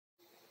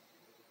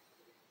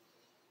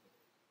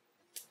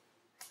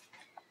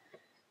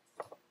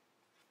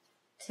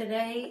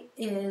Today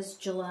is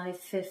July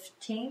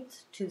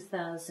 15th,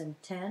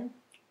 2010.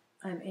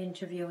 I'm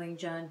interviewing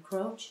John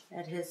Croce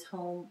at his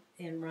home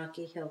in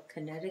Rocky Hill,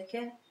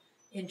 Connecticut.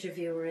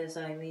 Interviewer is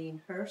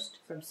Eileen Hurst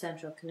from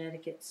Central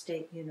Connecticut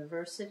State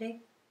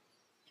University.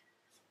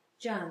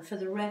 John, for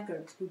the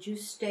record, would you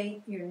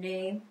state your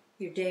name,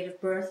 your date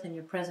of birth, and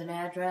your present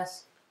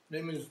address?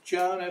 Name is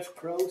John F.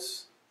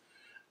 Croce.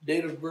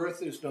 Date of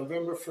birth is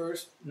November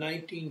 1st,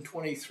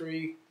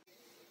 1923.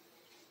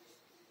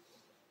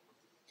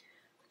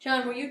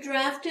 John, were you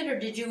drafted or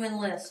did you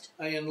enlist?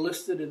 I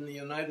enlisted in the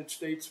United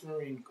States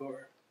Marine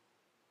Corps.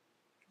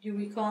 Do you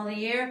recall the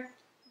year?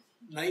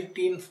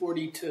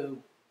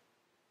 1942.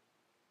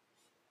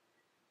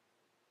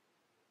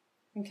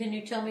 And can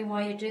you tell me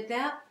why you did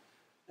that?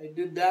 I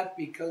did that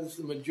because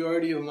the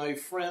majority of my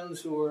friends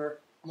who were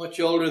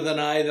much older than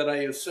I that I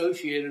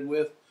associated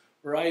with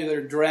were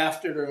either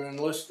drafted or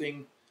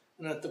enlisting.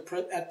 And at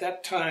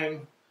that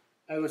time,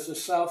 I was a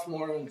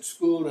sophomore in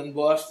school in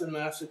Boston,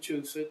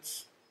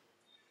 Massachusetts.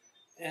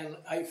 And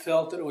I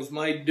felt that it was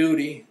my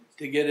duty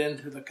to get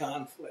into the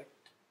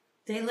conflict.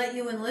 They let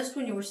you enlist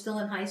when you were still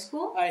in high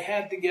school? I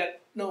had to get,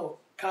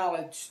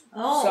 college,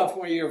 Oh.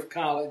 sophomore year of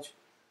college.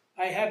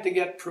 I had to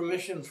get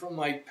permission from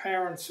my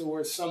parents who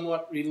were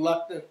somewhat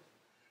reluctant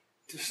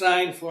to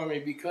sign for me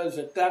because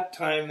at that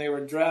time they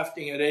were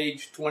drafting at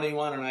age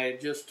 21 and I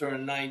had just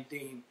turned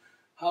 19.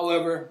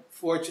 However,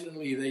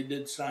 fortunately, they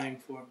did sign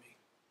for me.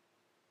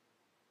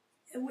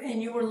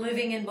 And you were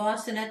living in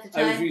Boston at the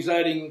time? I was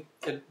residing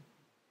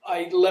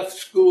I left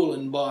school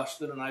in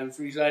Boston and I was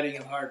residing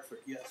in Hartford,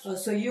 yes. Oh,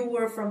 so you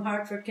were from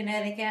Hartford,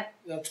 Connecticut?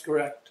 That's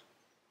correct.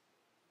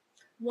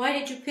 Why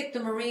did you pick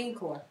the Marine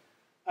Corps?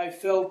 I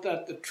felt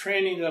that the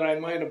training that I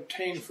might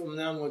obtain from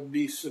them would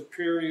be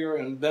superior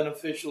and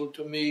beneficial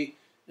to me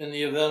in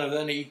the event of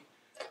any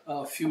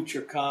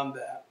future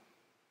combat.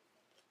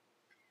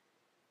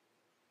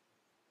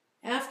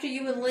 After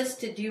you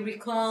enlisted, do you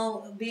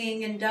recall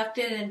being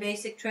inducted in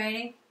basic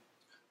training?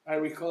 I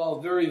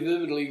recall very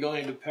vividly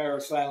going to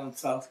Parris Island,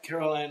 South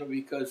Carolina,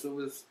 because it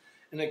was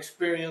an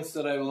experience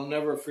that I will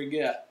never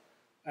forget.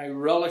 I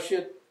relish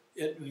it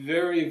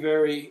very,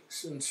 very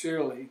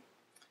sincerely.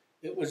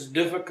 It was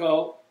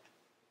difficult,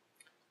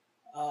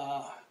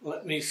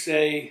 let me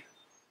say,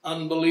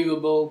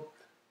 unbelievable,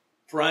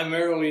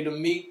 primarily to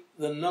meet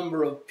the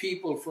number of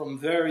people from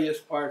various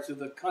parts of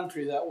the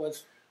country that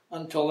was,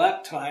 until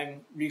that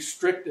time,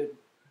 restricted,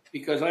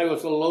 because I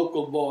was a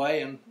local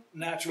boy and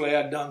naturally,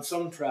 I'd done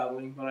some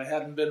traveling, but I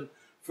hadn't been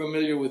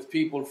familiar with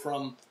people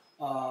from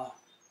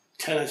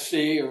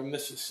Tennessee or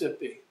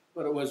Mississippi.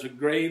 But it was a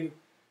grave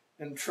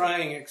and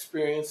trying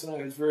experience, and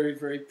I was very,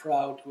 very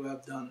proud to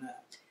have done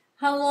that.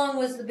 How long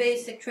was the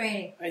basic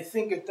training? I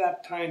think at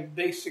that time,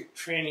 basic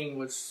training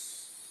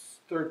was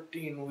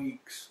 13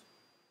 weeks.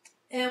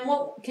 And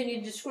can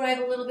you describe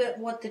a little bit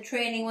what the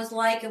training was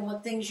like and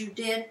what things you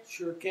did?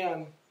 Sure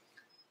can.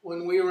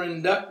 When we were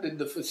inducted,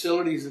 the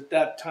facilities at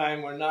that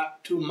time were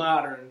not too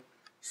modern,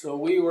 so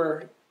we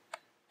were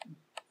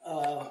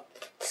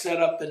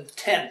set up in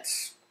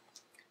tents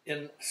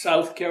in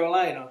South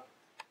Carolina,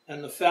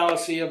 and the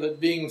fallacy of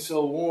it being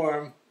so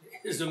warm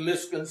is a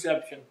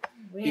misconception,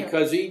 Really?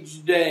 Because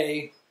each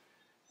day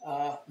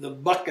the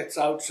buckets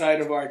outside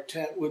of our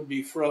tent would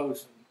be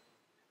frozen.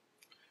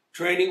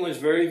 Training was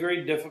very,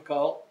 very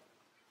difficult.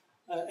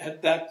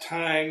 At that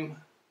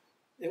time,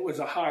 it was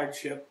a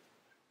hardship,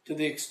 to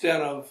the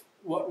extent of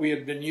what we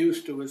had been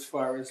used to as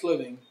far as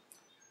living.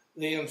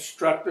 The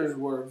instructors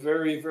were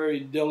very, very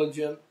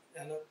diligent,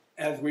 and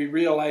as we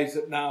realize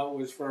it now, it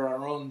was for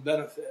our own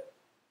benefit.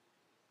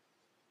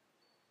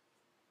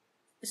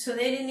 So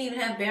they didn't even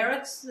have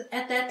barracks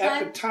at that time?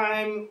 At the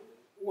time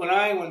when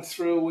I went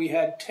through, we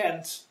had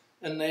tents,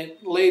 and they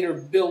later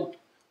built,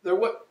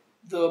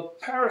 the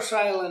Parris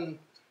Island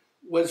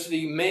was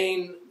the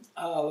main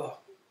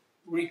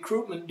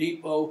recruitment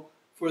depot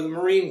for the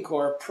Marine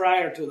Corps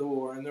prior to the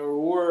war, and there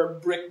were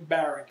brick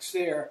barracks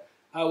there.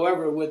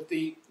 However, with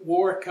the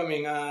war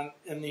coming on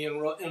and the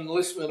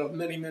enlistment of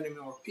many, many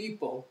more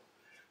people,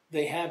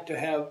 they had to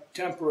have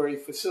temporary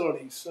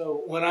facilities.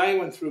 So when I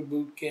went through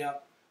boot camp,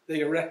 they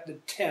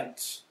erected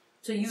tents.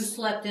 So you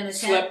slept in a tent?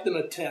 Slept in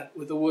a tent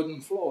with a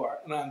wooden floor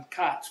and on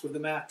cots with a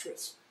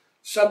mattress.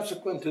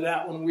 Subsequent to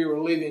that, when we were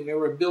leaving, they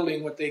were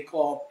building what they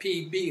call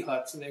PB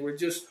huts, and they were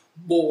just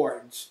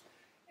boards.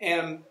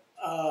 And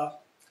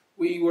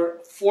we were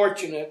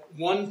fortunate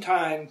one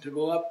time to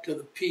go up to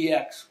the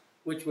PX,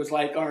 which was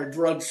like our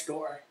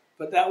drugstore,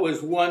 but that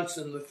was once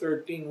in the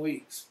 13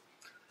 weeks.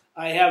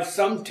 I have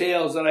some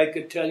tales that I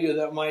could tell you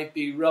that might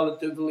be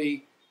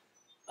relatively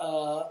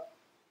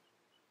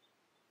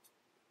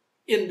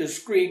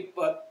indiscreet,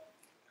 but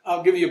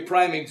I'll give you a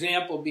prime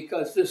example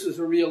because this is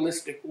a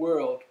realistic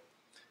world.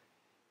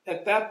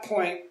 At that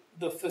point,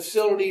 the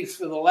facilities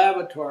for the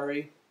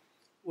lavatory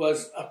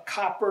was a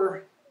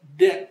copper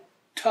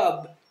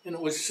tub, and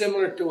it was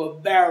similar to a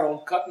barrel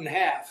cut in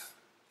half,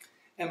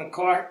 and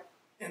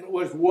it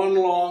was one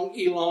long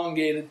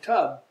elongated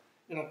tub,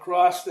 and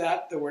across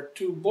that there were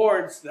two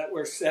boards that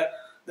we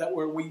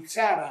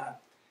sat on,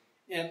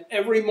 And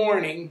every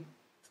morning,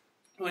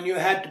 when you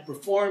had to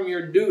perform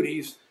your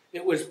duties,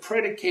 it was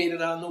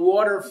predicated on the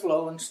water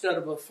flow instead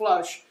of a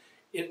flush.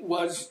 It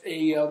was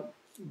a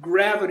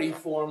gravity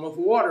form of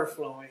water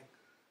flowing.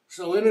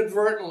 So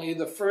inadvertently,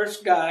 the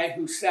first guy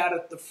who sat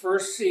at the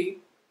first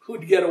seat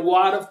who'd get a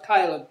wad of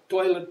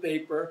toilet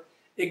paper,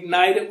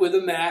 ignite it with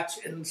a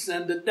match, and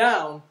send it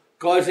down,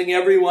 causing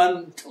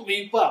everyone to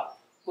leap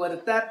up. But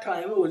at that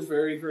time, it was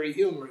very, very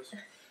humorous.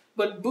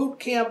 But boot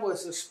camp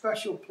was a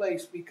special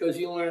place because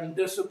you learn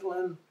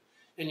discipline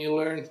and you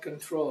learn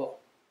control.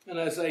 And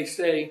as I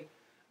say,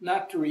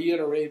 not to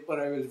reiterate, but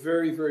I was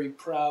very, very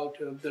proud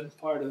to have been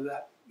part of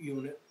that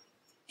unit.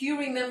 Do you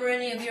remember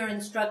any of your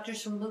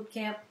instructors from boot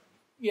camp?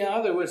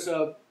 Yeah, there was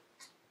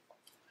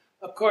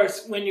of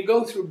course, when you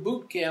go through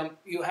boot camp,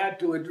 you had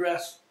to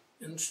address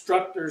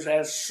instructors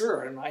as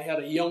sir, and I had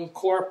a young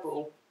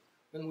corporal,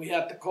 and we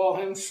had to call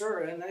him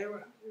sir, and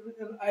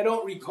I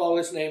don't recall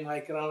his name,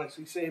 I can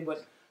honestly say,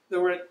 but there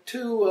were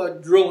two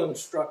drill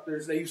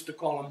instructors, they used to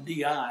call them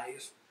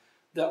DIs,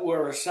 that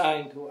were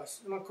assigned to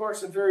us. And of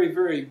course, a very,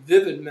 very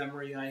vivid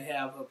memory I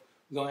have of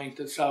going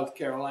to South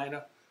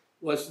Carolina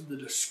was the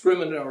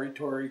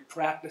discriminatory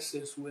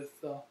practices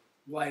with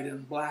white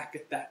and black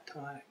at that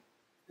time.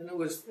 And it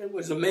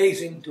was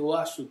amazing to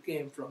us who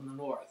came from the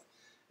north.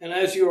 And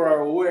as you are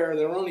aware,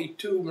 there are only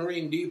two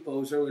Marine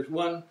depots. There was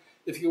one,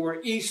 if you were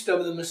east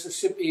of the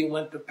Mississippi, you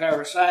went to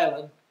Parris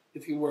Island.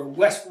 If you were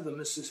west of the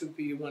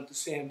Mississippi, you went to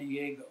San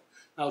Diego.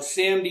 Now,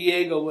 San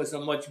Diego was a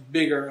much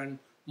bigger and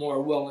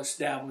more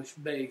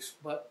well-established base,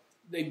 but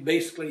they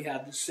basically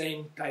had the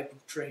same type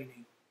of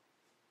training.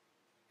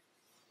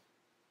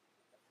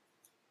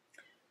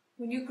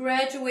 When you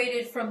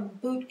graduated from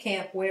boot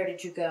camp, where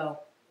did you go?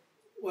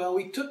 Well,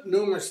 we took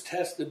numerous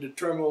tests to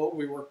determine what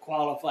we were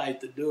qualified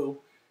to do.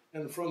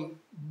 And from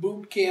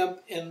boot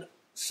camp in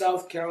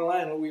South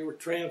Carolina, we were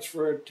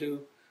transferred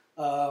to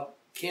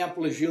Camp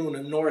Lejeune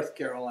in North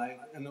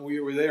Carolina. And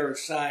we were there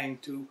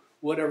assigned to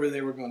whatever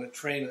they were going to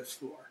train us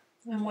for.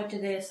 And what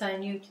did they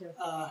assign you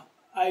to?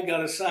 I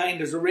got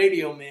assigned as a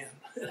radio man.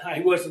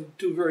 I wasn't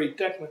too very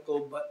technical,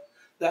 but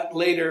that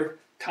later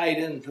tied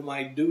into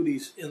my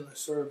duties in the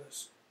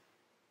service.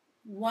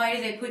 Why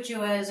did they put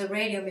you as a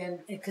radio man?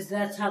 Because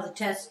that's how the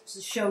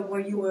tests showed where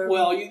you were.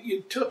 Well,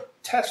 you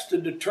took tests to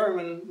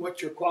determine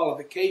what your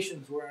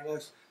qualifications were. And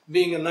as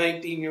being a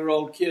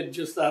 19-year-old kid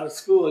just out of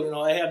school, you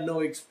know, I had no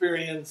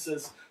experience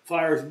as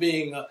far as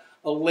being a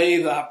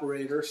lathe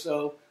operator.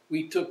 So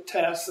we took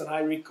tests, and I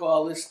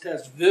recall this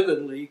test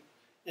vividly,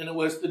 and it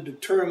was to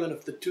determine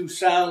if the two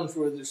sounds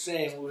were the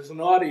same. It was an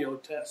audio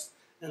test,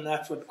 and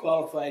that's what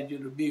qualified you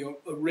to be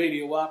a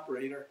radio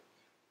operator.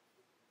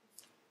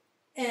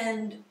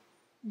 And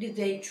did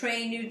they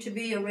train you to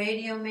be a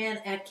radio man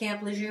at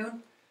Camp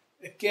Lejeune?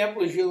 At Camp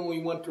Lejeune,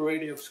 we went to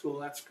radio school,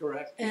 that's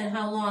correct. And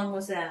how long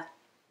was that?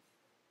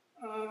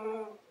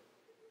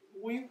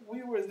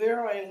 We were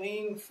there,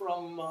 Eileen,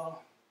 from,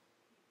 well,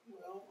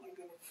 I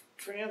got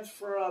a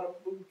transfer out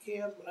of boot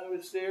camp, and I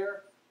was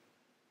there.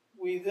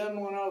 We then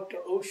went out to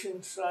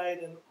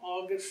Oceanside in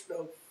August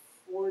of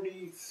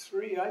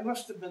 43. I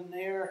must have been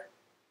there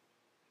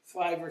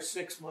 5 or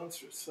 6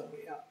 months or so,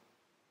 yeah.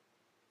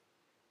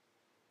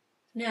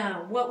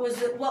 Now, what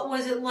was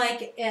it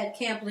like at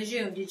Camp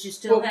Lejeune? Did you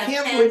still have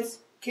tents?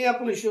 Camp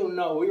Lejeune,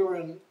 no. We were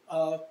in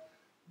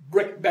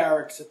brick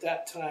barracks at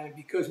that time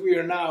because we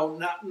are now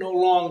no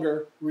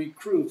longer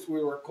recruits.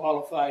 We were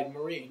qualified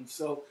Marines.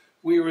 So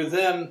we were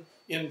then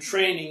in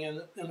training,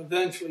 and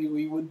eventually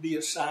we would be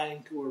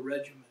assigned to a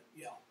regiment,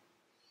 yeah.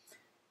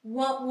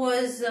 What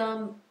was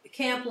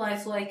camp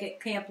life like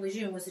at Camp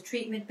Lejeune? Was the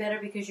treatment better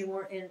because you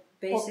weren't in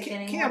basic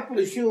anymore? Camp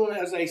Lejeune,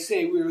 as I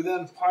say,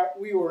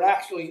 we were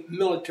actually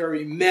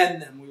military men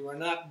then. We were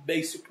not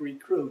basic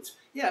recruits.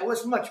 Yeah, it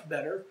was much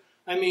better.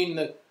 I mean,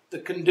 the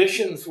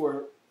conditions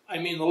were,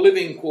 the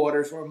living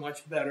quarters were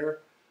much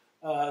better.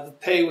 The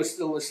pay was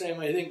still the same.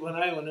 I think when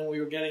I went in, we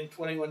were getting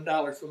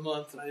 $21 a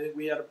month, and I think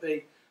we had to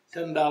pay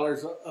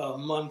 $10 a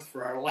month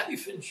for our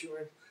life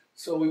insurance.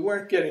 So we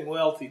weren't getting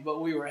wealthy,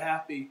 but we were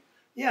happy.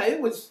 Yeah, it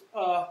was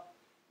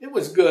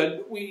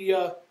good. We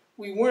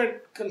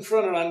weren't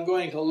confronted on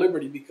going to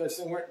Liberty because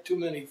there weren't too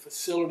many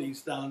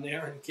facilities down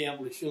there in Camp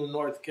Lejeune,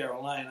 North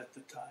Carolina at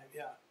the time,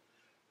 yeah.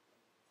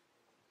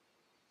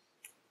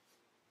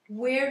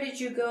 Where did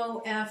you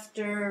go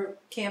after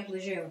Camp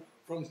Lejeune?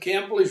 From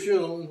Camp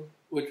Lejeune,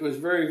 which was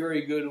very,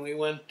 very good, we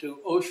went to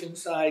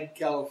Oceanside,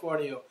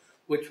 California,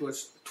 which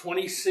was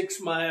 26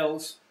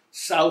 miles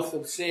south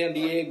of San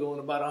Diego and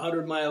about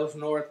 100 miles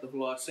north of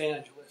Los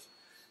Angeles.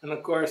 And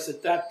of course,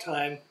 at that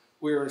time,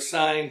 we were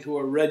assigned to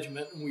a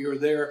regiment, and we were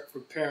there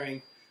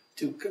preparing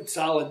to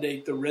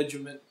consolidate the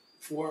regiment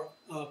for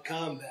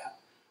combat.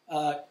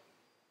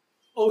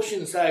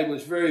 Oceanside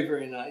was very,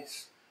 very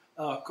nice.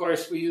 Of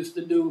course, we used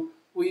to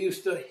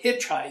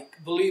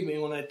hitchhike, believe me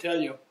when I tell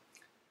you.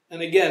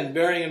 And again,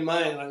 bearing in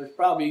mind, I was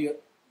probably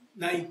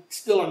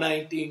still a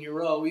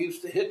 19-year-old. We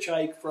used to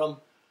hitchhike from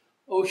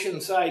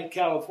Oceanside,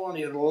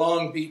 California to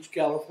Long Beach,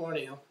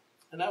 California.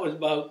 And that was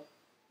about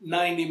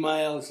 90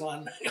 miles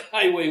on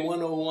Highway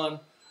 101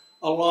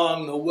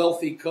 along the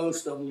wealthy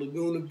coast of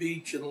Laguna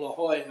Beach and La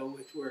Jolla,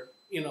 which were,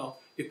 you know,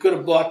 you could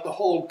have bought the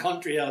whole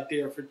country out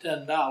there for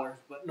 $10,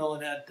 but no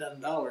one had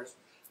 $10.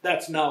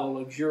 That's now a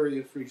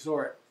luxurious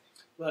resort.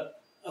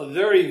 But a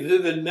very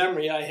vivid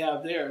memory I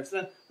have there is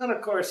then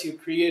of course, you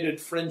created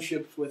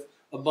friendships with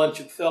a bunch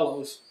of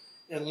fellows.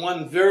 And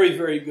one very,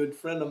 very good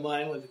friend of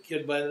mine was a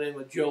kid by the name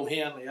of Joe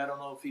Hanley. I don't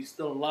know if he's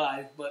still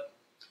alive, but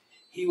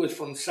he was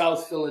from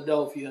South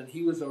Philadelphia, and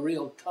he was a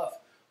real tough.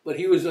 But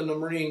he was in the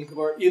Marine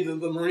Corps, either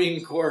the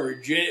Marine Corps or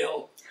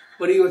jail.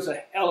 But he was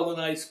a hell of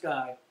a nice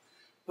guy.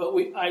 But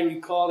I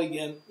recall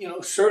again, you know,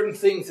 certain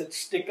things that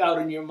stick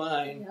out in your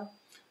mind. Yeah.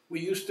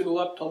 We used to go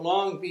up to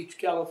Long Beach,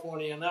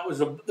 California, and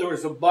there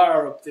was a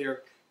bar up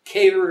there,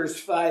 Caterers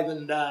 5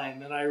 and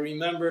Dime. And I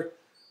remember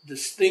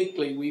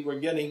distinctly we were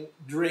getting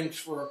drinks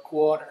for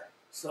 $0.25.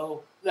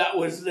 So that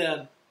was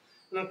then.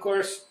 And of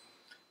course,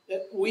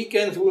 at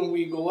weekends when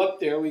we go up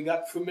there, we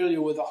got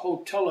familiar with a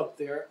hotel up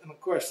there. And of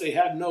course, they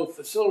had no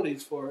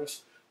facilities for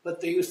us,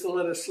 but they used to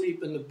let us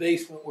sleep in the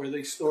basement where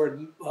they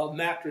stored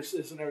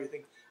mattresses and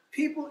everything.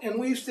 And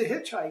we used to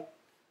hitchhike,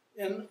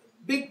 and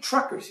big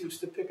truckers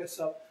used to pick us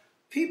up.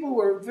 People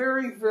were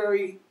very,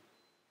 very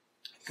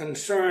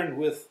concerned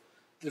with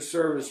the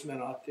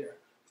servicemen out there.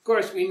 Of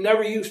course, we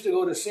never used to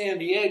go to San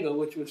Diego,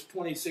 which was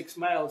 26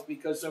 miles,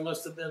 because there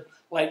must have been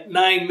like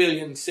 9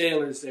 million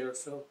sailors there.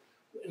 So,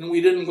 and we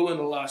didn't go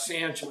into Los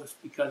Angeles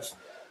because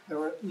there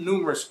were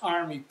numerous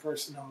Army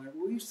personnel there.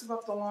 We used to go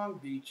up to Long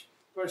Beach.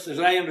 Of course, as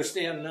I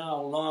understand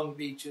now, Long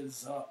Beach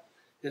has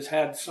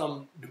had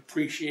some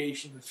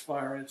depreciation as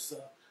far as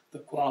the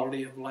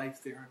quality of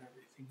life there and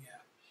everything.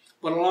 Yeah,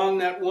 but along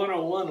that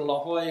 101,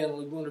 La Jolla and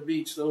Laguna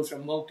Beach, those are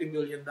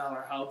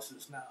multi-million-dollar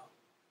houses now.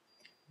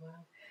 Wow.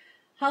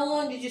 How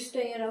long did you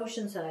stay in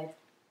Oceanside?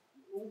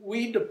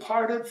 We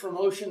departed from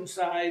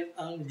Oceanside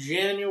on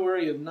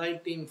January of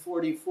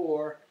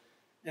 1944,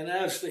 and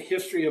as the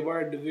history of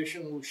our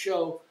division will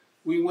show,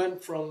 we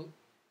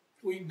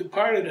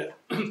departed at,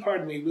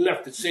 we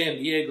left at San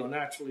Diego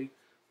naturally,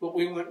 but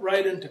we went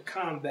right into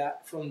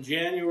combat from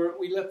January.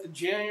 We left at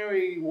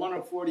January 1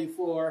 of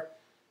 44,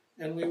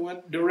 and we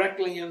went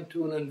directly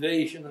into an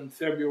invasion on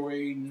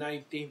February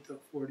 19th of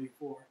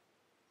 44.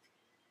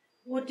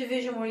 What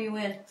division were you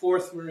in?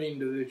 4th Marine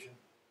Division.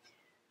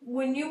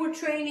 When you were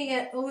training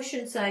at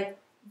Oceanside,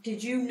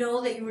 did you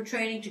know that you were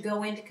training to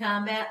go into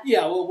combat?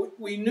 Yeah, well,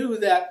 we knew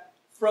that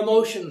from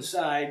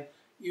Oceanside,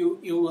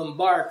 you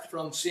embarked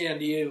from San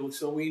Diego,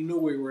 so we knew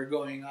we were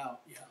going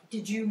out. Yeah.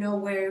 Did you know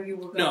where you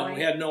were going? No,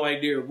 we had no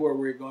idea of where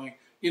we were going.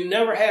 You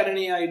never had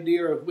any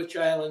idea of which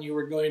island you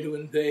were going to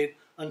invade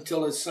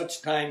until at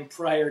such time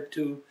prior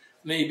to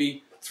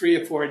maybe 3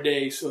 or 4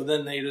 days, so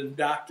then they'd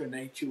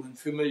indoctrinate you and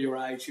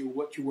familiarize you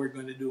what you were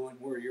going to do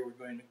and where you were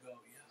going to go.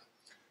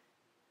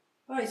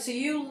 Yeah. All right, so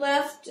you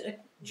left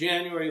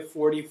January of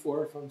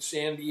 44 from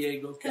San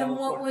Diego, California. And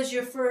what was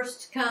your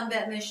first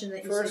combat mission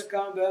that you First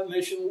combat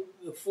mission,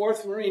 the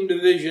 4th Marine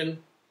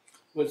Division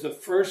was the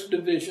first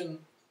division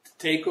to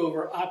take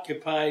over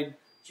occupied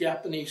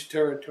Japanese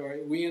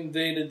territory. We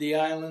invaded the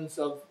islands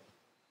of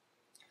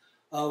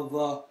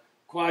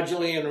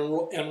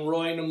Kwajalein and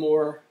Roy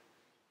Namur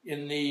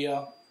in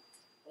the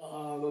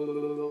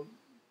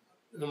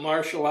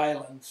Marshall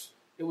Islands.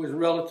 It was a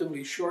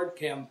relatively short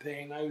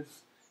campaign. I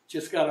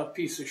just got a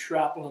piece of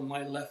shrapnel in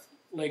my left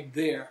leg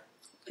there.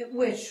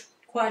 Which?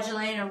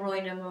 Kwajalein or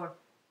Roy Namur?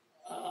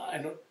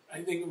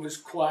 I think it was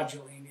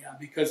Kwajalein, yeah,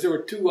 because there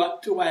were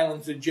two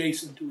islands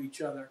adjacent to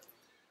each other.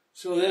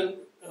 So then,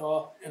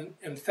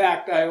 in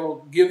fact, I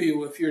will give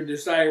you, if you're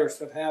desirous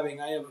of having,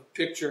 I have a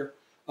picture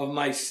of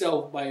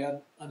myself by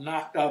a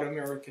knocked-out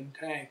American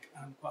tank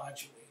on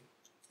Kwajalein.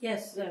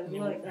 Yes,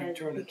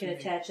 we can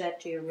attach that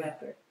to your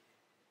record.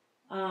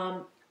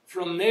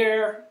 From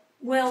there...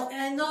 Well,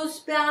 and those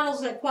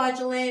battles at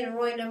Kwajalein and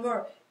Roy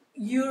Namur,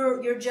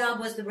 your job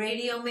was the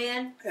radio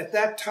man? At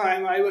that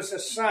time, I was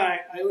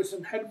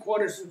in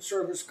headquarters and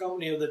service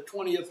company of the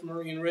 20th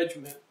Marine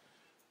Regiment,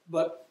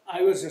 but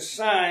I was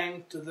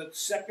assigned to the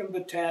 2nd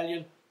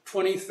Battalion,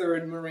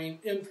 23rd Marine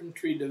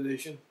Infantry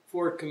Division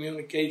for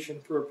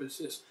communication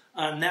purposes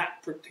on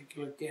that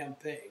particular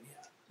campaign.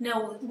 Yeah.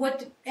 Now,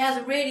 as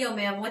a radio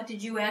man, what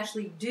did you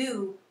actually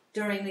do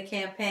during the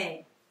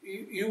campaign?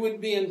 You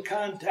would be in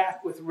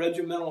contact with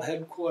regimental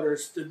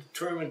headquarters to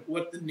determine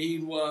what the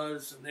need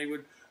was, and they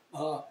would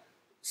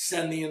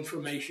send the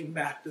information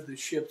back to the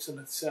ships and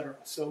etc.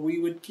 So we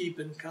would keep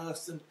in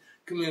constant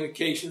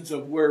communications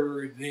of where we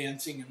were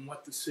advancing and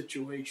what the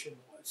situation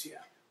was.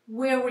 Yeah.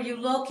 Where were you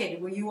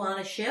located? Were you on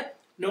a ship?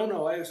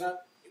 No. I was on.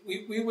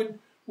 We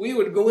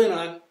would go in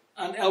on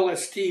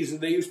LSTs,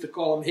 and they used to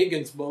call them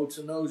Higgins boats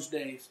in those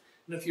days.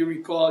 And if you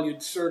recall,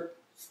 you'd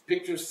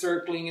pictures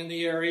circling in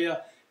the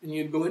area. And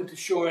you'd go into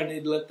shore, and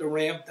they'd let the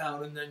ramp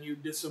down, and then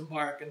you'd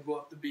disembark and go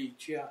up the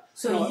beach. Yeah.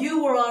 So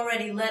you were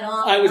already let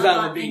off. I was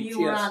on the beach. And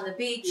you were on the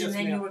beach, and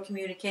then you were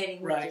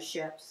communicating with the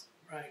ships.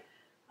 Right.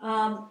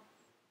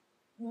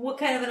 What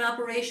kind of an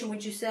operation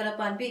would you set up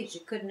on beach?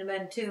 It couldn't have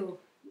been too.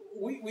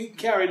 We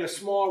carried a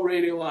small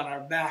radio on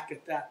our back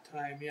at that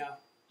time. Yeah.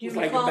 Do you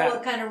recall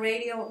what kind of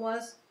radio it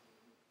was?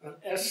 An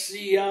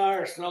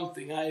SCR or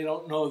something. I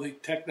don't know the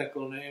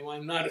technical name.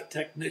 I'm not a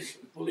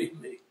technician, believe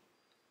me.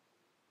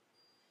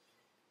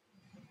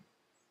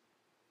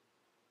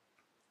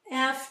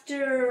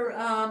 After,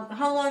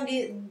 how long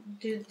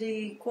did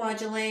the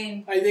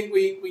Kwajalein? I think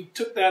we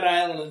took that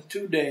island in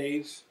 2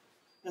 days,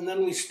 and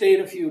then we stayed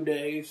a few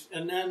days,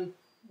 and then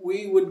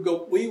we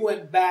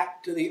went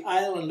back to the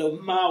island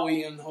of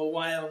Maui in the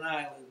Hawaiian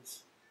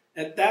Islands.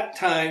 At that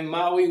time,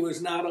 Maui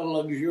was not a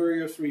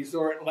luxurious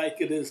resort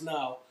like it is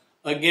now.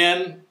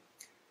 Again,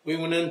 we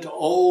went into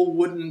old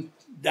wooden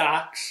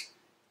docks,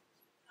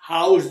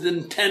 housed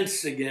in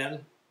tents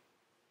again.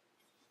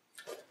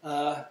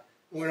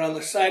 We're on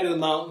the side of the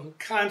mountain,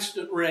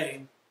 constant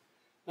rain.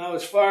 Now,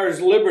 as far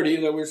as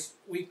liberty,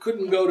 we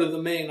couldn't go to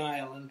the main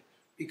island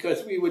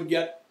because we would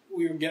get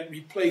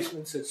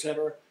replacements,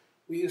 etc.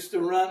 We used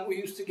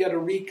to get a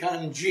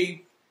recon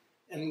jeep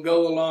and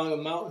go along a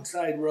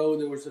mountainside road.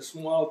 There was a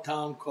small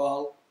town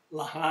called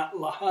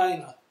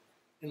Lahaina,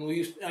 and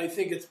I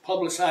think it's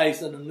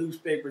publicized in the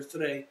newspapers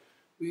today.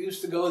 We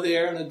used to go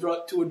there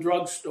to a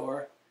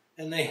drugstore,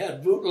 and they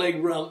had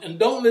bootleg rum. And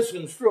don't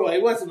misconstrue, I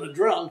wasn't a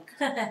drunk.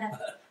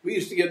 We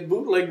used to get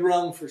bootleg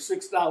rum for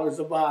 $6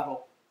 a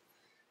bottle.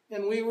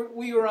 And we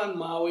were on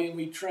Maui, and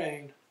we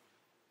trained.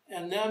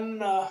 And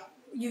then...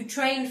 you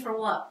trained for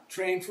what?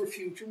 Trained for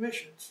future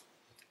missions.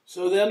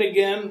 So then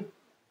again,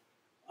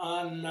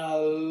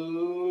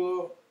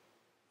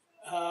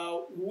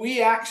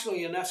 we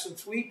actually, in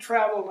essence, we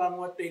traveled on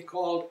what they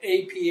called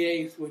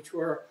APAs, which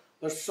were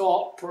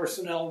assault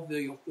personnel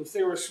vehicles.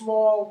 They were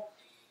small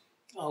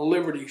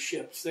liberty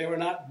ships. They were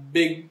not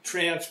big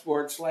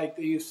transports like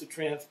they used to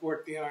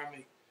transport the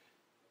Army.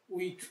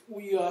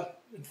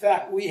 In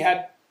fact,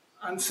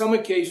 on some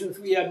occasions,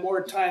 we had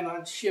more time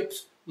on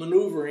ships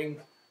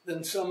maneuvering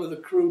than some of the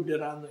crew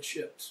did on the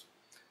ships.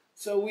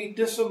 So we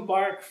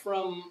disembarked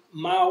from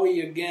Maui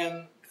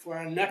again for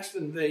our next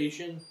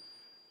invasion,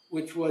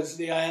 which was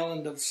the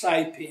island of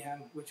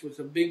Saipan, which was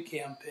a big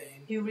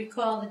campaign. Do you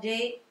recall the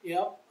date?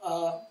 Yep.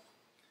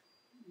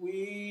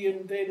 We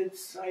invaded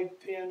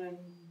Saipan in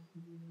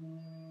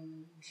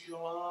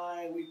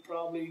July. We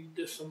probably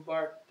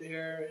disembarked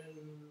there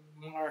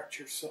in March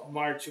or so,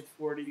 March of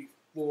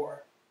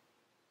 44.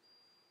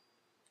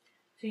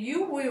 So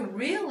you were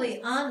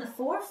really on the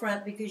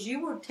forefront because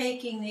you were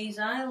taking these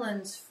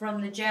islands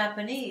from the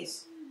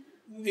Japanese.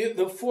 The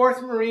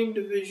 4th Marine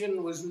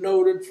Division was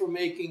noted for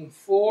making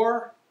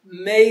 4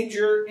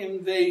 major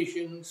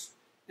invasions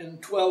in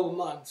 12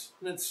 months.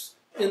 And it's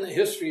in the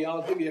history.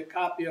 I'll give you a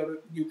copy of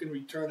it. You can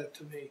return it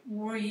to me.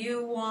 Were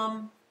you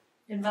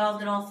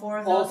involved in all 4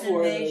 of those invasions? All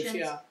 4 of those,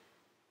 yeah.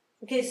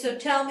 Okay, so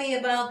tell me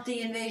about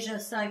the invasion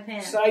of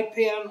Saipan.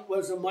 Saipan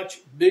was a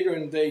much bigger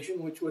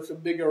invasion, which was a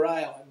bigger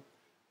island.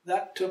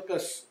 That took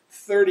us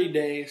 30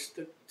 days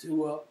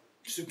to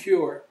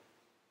secure.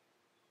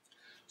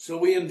 So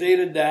we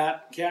invaded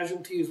that.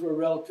 Casualties were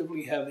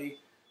relatively heavy.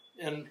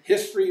 And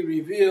history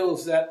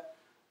reveals that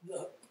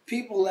the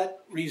people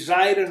that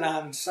resided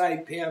on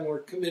Saipan were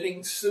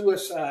committing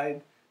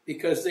suicide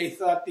because they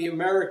thought the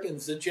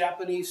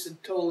Japanese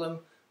had told them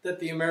that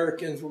the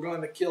Americans were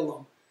going to kill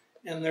them.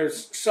 And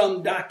there's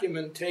some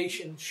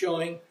documentation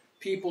showing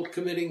people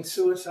committing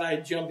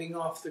suicide, jumping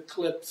off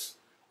cliffs,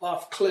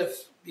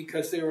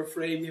 because they were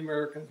afraid the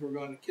Americans were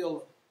going to kill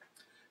them.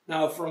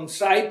 Now, from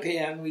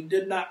Saipan, we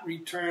did not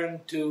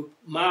return to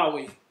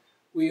Maui.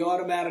 We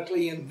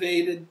automatically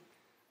invaded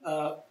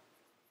Tinian,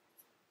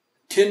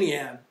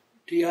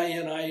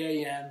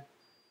 Tinian,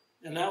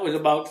 and that was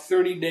about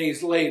 30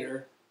 days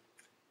later.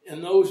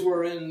 And those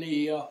were in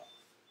the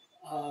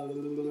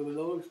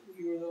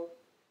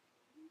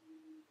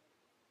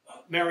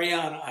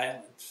Mariana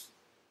Islands.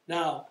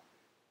 Now,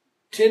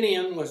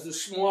 Tinian was the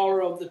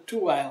smaller of the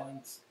 2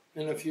 islands.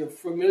 And if you're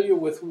familiar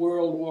with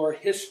World War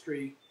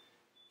history,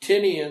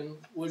 Tinian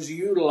was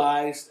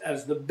utilized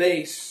as the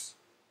base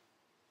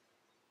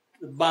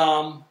to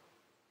bomb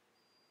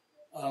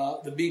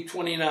the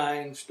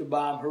B-29s to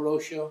bomb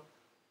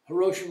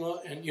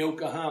Hiroshima and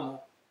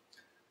Yokohama.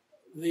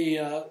 The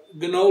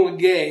Enola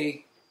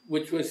Gay,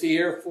 which was the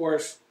Air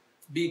Force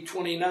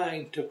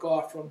B-29, took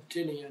off from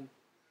Tinian.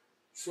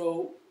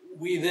 So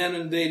we then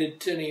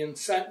invaded Tinian.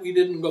 We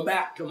didn't go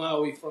back to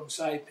Maui from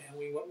Saipan.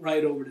 We went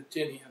right over to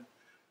Tinian.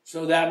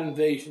 So that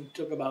invasion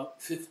took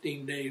about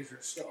 15 days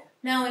or so.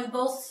 Now, in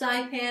both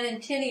Saipan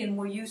and Tinian,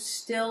 were you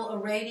still a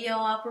radio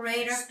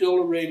operator? Still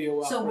a radio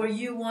operator. So were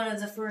you one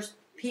of the first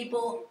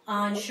people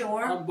on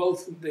shore? On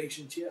both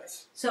invasions,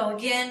 yes. So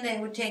again, they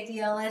would take the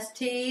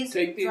LSTs,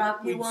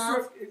 drop you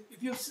off?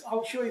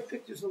 I'll show you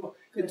pictures of them.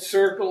 You'd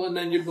circle, and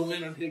then you'd go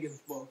in on Higgins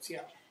boats,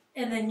 yeah.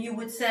 And then you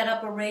would set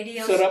up a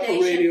radio station? Set up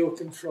a radio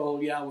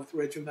control, yeah, with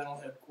regimental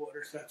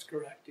headquarters. That's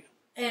correct, yeah.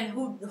 And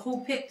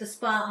who picked the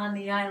spot on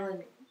the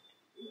island?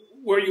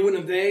 Where you would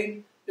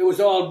invade? It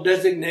was all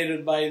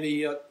designated by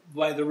the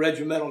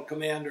regimental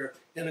commander,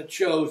 and it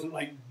shows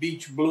like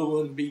beach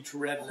blue and beach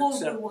red.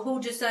 Who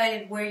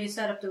decided where you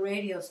set up the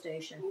radio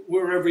station?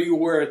 Wherever you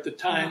were at the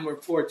time,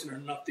 we're fortunate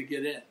enough to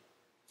get in.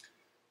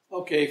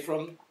 Okay,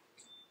 from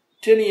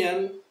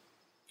Tinian,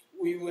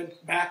 we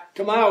went back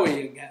to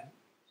Maui again.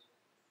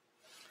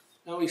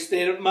 Now we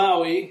stayed at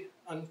Maui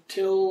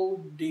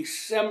until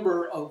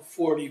December of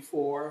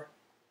 '44,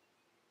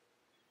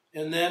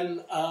 and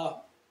then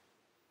I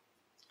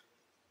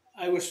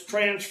was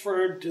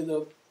transferred to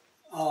the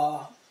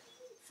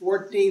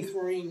 14th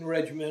Marine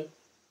Regiment,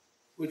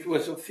 which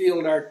was a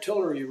field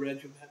artillery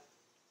regiment.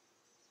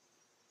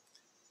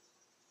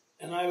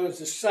 And I was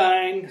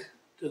assigned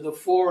to the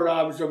forward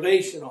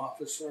observation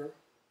officer,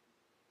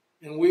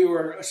 and we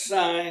were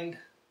assigned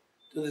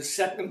to the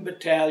 2nd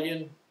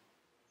Battalion,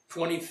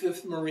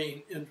 25th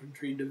Marine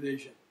Infantry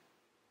Division.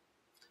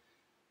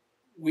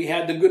 We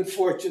had the good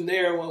fortune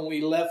there when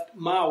we left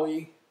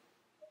Maui.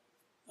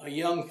 A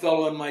young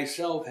fellow and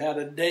myself had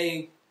a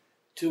day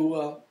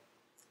to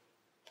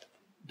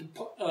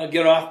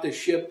get off the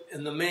ship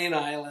in the main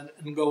island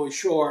and go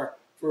ashore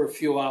for a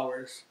few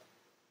hours.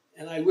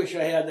 And I wish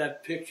I had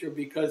that picture,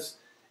 because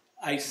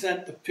I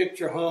sent the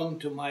picture home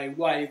to my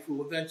wife,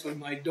 who eventually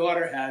my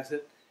daughter has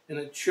it, and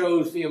it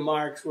shows the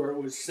marks where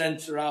it was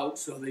censored out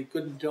so they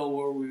couldn't tell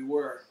where we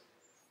were.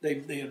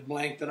 They had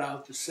blanked it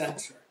out to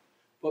censor.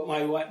 But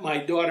my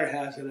daughter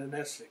has it in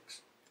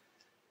Essex.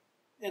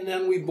 And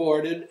then we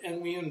boarded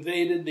and we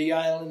invaded the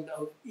island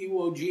of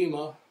Iwo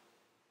Jima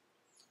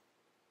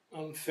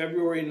on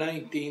February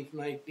 19th,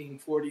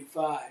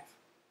 1945.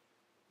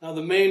 Now,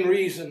 the main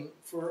reason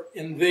for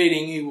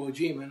invading Iwo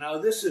Jima, now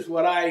this is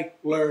what I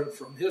learned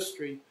from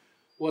history,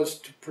 was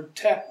to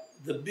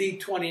protect the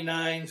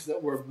B-29s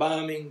that were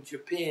bombing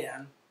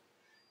Japan.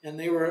 And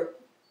they were,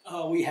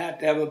 we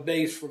had to have a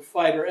base for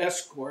fighter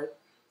escort,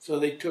 so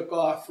they took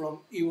off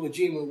from Iwo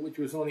Jima, which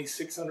was only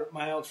 600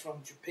 miles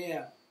from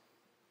Japan.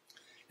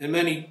 And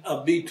many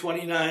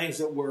B-29s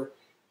that were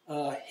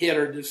hit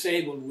or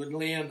disabled would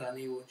land on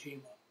Iwo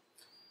Jima.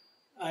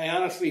 I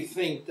honestly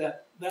think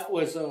that that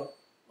was a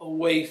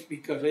waste,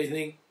 because I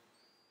think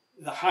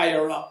the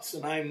higher-ups,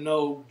 and I'm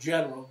no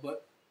general,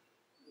 but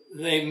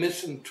they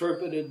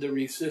misinterpreted the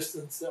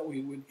resistance that we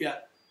would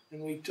get.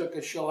 And we took a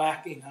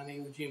shellacking on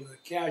Iwo Jima. The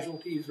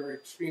casualties are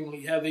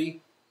extremely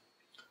heavy.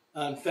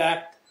 In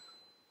fact,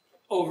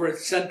 over at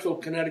Central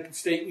Connecticut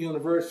State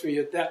University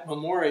at that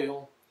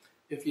memorial,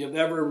 if you've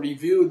ever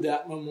reviewed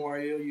that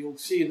memorial, you'll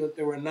see that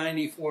there were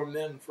 94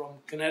 men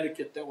from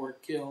Connecticut that were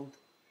killed.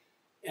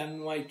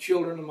 And my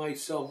children and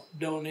myself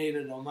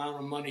donated an amount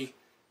of money,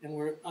 and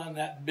we're on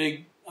that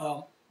big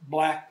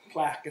black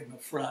plaque in the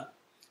front.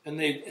 And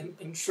they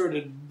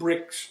inserted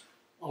bricks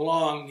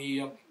along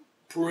the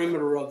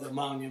perimeter of the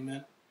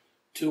monument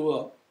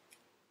to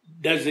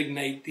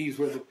designate these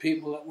were the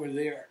people that were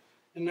there.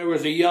 And there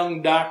was a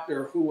young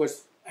doctor who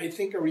was, I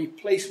think, a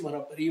replacement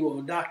up at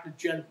Iwo, Dr.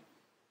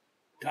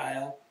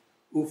 Gentile,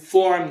 who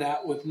formed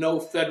that with no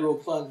federal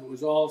funds. It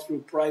was all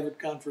through private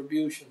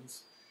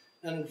contributions.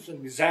 And it's an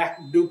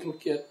exact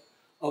duplicate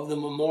of the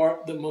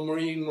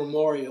Marine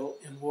Memorial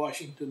in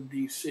Washington,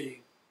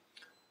 D.C.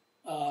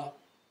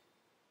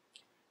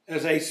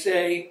 As I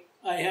say,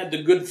 I had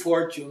the good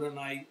fortune, and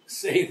I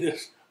say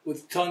this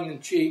with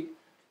tongue-in-cheek,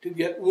 to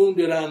get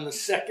wounded on the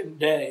second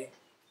day.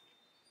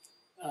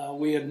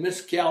 We had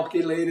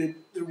miscalculated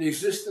the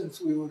resistance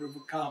we would have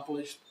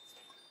accomplished.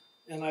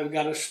 And I've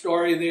got a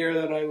story there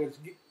that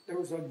there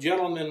was a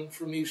gentleman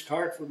from East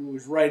Hartford who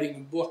was writing a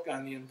book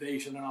on the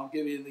invasion, and I'll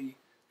give you the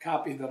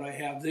copy that I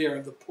have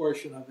there, the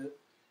portion of it.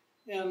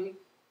 And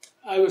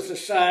I was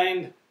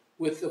assigned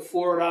with the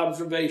forward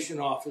observation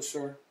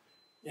officer,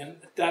 and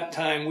at that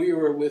time we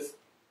were with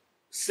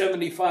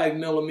 75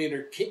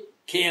 millimeter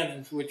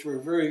cannons, which were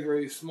very,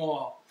 very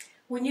small.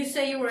 When you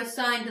say you were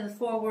assigned to the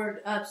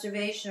forward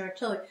observation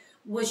artillery,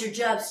 was your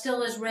job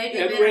still as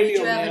radio man?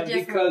 Radio man,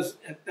 because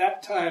at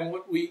that time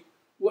what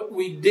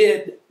we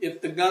did,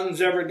 if the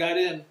guns ever got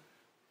in,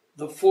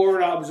 the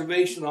forward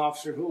observation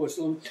officer, who was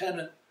a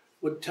lieutenant,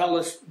 would tell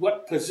us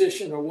what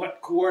position or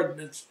what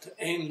coordinates to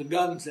aim the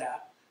guns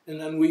at, and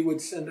then we would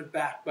send it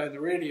back by the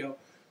radio.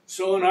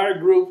 So in our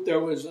group, there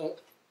was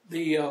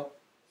the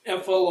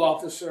FO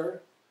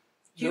officer.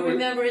 Do you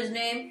remember his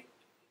name?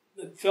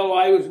 The fellow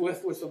I was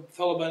with was a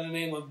fellow by the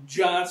name of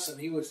Johnson.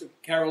 He was a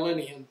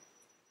Carolinian.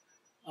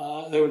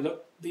 There was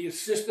the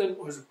assistant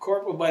was a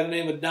corporal by the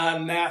name of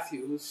Don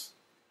Matthews.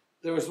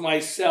 There was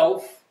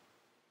myself,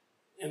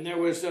 and there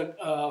was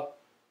a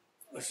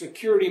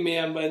security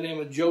man by the name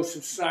of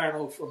Joseph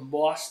Sarno from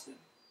Boston.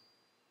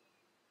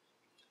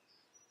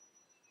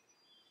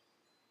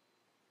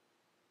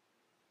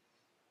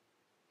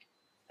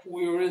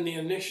 We were in the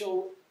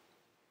initial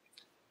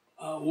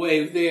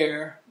wave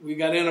there. We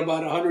got in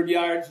about 100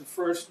 yards the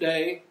first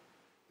day.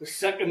 The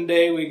second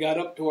day we got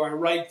up to our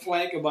right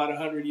flank about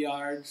 100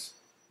 yards.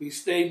 We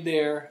stayed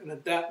there, and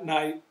at that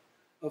night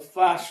a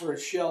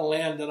phosphorus shell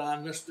landed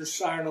on Mr.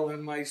 Sarno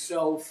and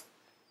myself,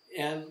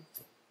 and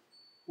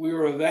we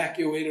were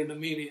evacuated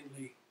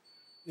immediately.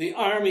 The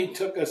Army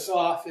took us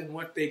off in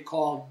what they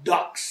call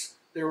ducks.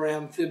 They were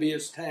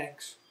amphibious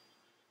tanks.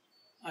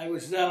 I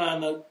was then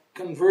on the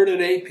converted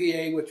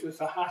APA, which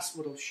was a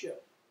hospital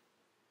ship.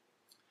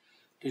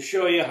 To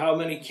show you how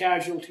many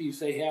casualties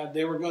they had,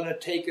 they were going to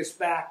take us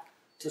back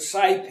to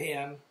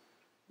Saipan,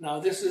 Now,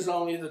 this is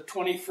only the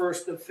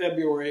 21st of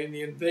February, and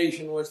the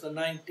invasion was the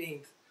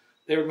 19th.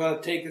 They were going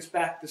to take us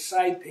back to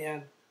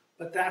Saipan,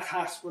 but that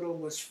hospital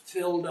was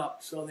filled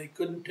up, so they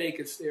couldn't take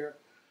us there.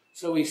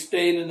 So we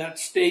stayed in that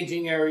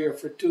staging area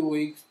for 2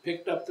 weeks,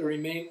 picked up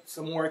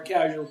some more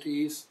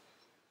casualties,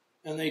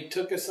 and they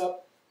took us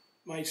up,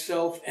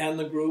 myself and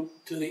the group,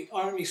 to the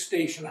Army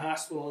Station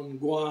Hospital in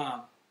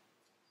Guam.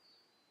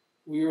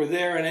 We were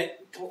there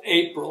until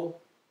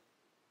April.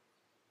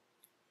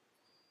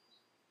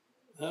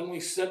 Then we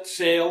set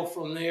sail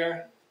from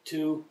there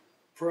to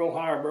Pearl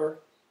Harbor.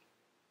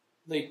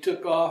 They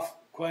took off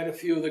quite a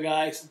few of the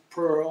guys at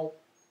Pearl.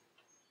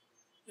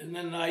 And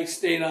then I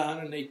stayed on,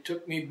 and they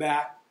took me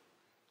back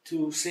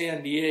to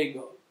San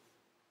Diego.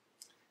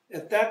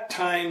 At that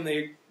time,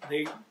 they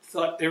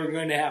thought they were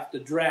going to have to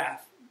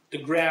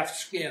graft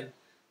skin.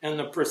 And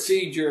the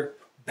procedure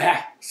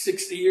back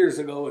 60 years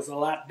ago was a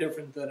lot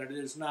different than it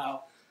is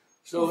now.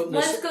 So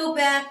let's go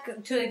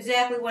back to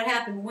exactly what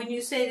happened. When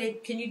you say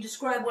can you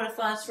describe what a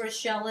phosphorus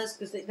shell is?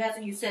 Because that's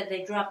what you said,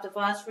 they dropped the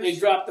phosphorus shell. They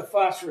dropped the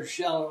phosphorus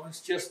shell. It was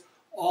just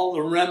all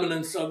the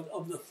remnants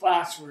of the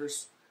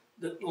phosphorus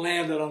that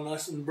landed on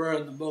us and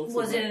burned the both of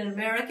them. Was it an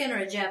American or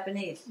a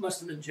Japanese? Must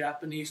have been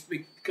Japanese,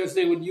 because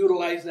they would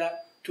utilize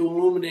that to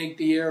illuminate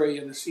the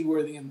area to see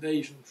where the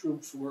invasion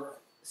troops were.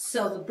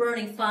 So the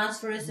burning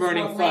phosphorus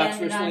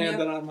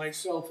landed on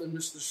myself and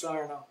Mr.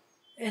 Sarno.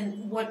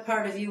 And what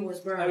part of you was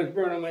burned? I was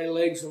burning my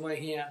legs and my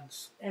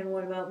hands. And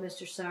what about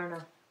Mr.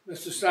 Sarno?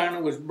 Mr.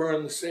 Sarno was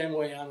burned the same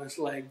way on his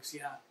legs,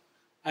 yeah.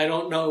 I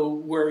don't know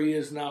where he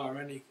is now or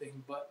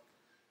anything, but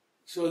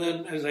so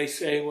then, as I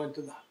say,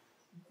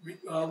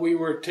 we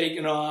were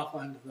taken off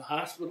onto the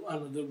hospital,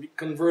 onto the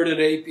converted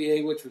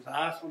APA, which was a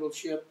hospital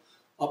ship,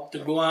 up to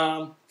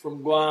Guam,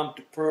 from Guam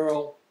to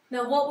Pearl.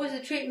 Now, what was the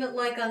treatment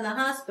like on the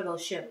hospital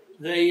ship?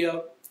 They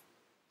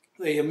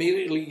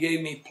immediately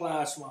gave me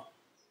plasma.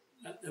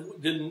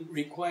 It didn't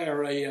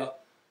require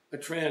a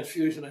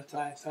transfusion at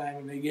that time,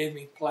 and they gave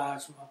me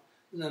plasma.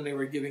 And then they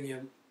were giving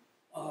you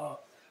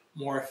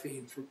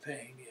morphine for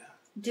pain, yeah.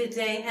 Did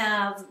they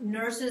have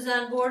nurses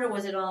on board, or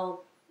was it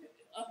all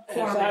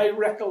corpsmen? As I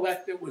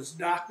recollect, it was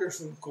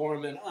doctors and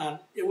corpsmen.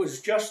 It was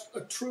just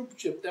a troop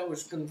ship that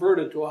was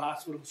converted to a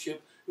hospital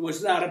ship. It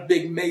was not a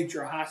big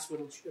major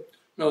hospital ship.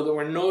 No, there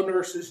were no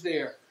nurses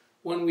there.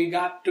 When we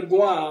got to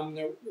Guam,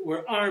 there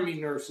were Army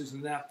nurses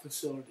in that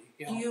facility.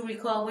 You know. Do you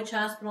recall which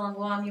hospital in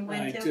Guam you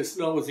went to? I just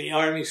know it was the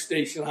Army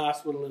Station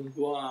Hospital in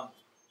Guam.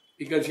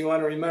 Because you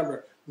want to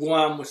remember,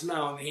 Guam was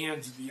now in the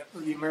hands of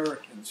the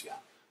Americans. Yeah,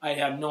 I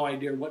have no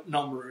idea what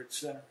number,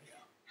 etc. Yeah.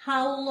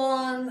 How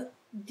long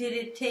did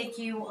it take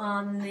you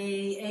on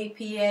the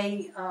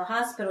APA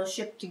hospital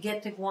ship to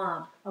get to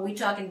Guam? Are we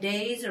talking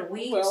days or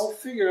weeks? Well,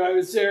 figure I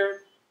was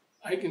there.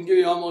 I can give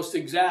you almost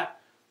exact.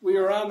 We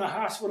were on the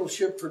hospital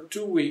ship for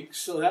 2 weeks,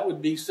 so that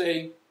would be,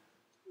 say,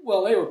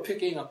 well, they were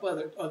picking up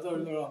other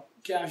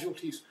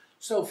casualties.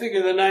 So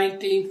figure the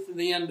 19th to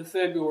the end of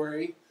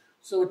February.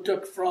 So it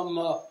took from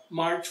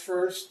March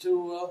 1st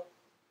to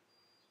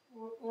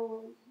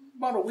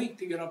about a week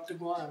to get up to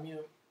Guam, yeah.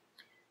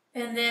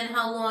 And then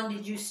how long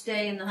did you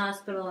stay in the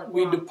hospital at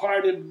Guam? We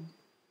departed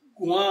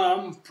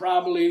Guam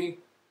probably,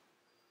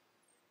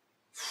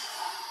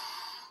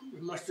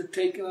 it must have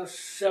taken us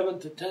 7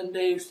 to 10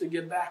 days to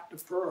get back to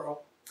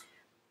Pearl.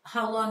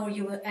 How long were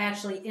you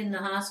actually in the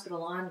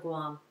hospital on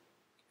Guam?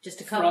 Just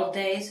a couple of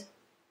days?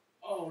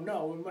 Oh,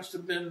 no. It must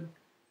have been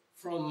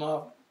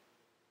from,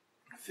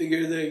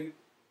 figure the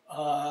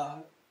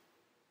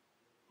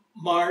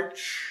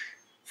March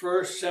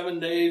 1st, 7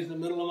 days, the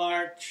middle of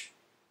March.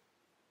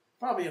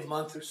 Probably a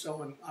month or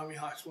so in Army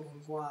Hospital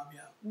in Guam,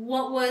 yeah.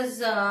 What was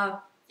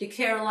the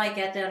care like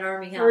at that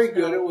Army hospital? Very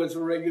good. It was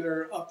a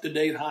regular,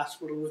 up-to-date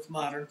hospital with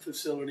modern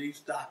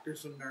facilities,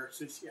 doctors and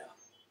nurses, yeah.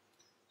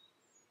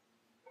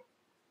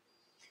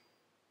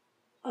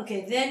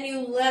 Okay, then you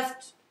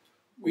left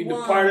We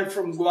Guam. departed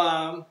from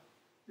Guam,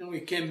 and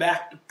we came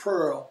back to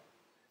Pearl.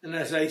 And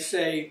as I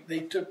say, they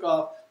took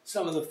off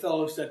some of the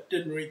fellows that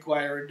didn't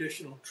require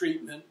additional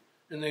treatment,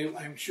 and they,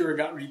 I'm sure,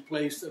 got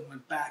replaced and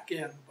went back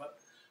in. But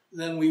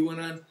then we went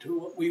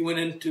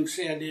into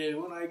San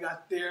Diego, and I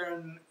got there,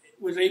 and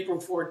it was April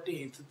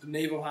 14th at the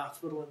Naval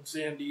Hospital in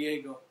San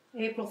Diego.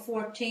 April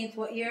 14th,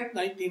 what year?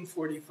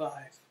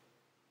 1945.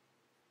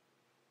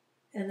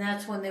 And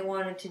that's when they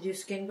wanted to do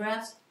skin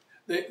grafts?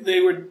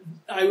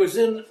 I was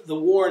in the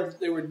ward that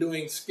they were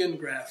doing skin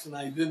grafts, and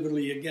I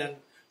vividly, again,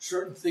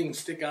 certain things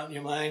stick out in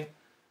your mind.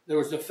 There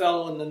was a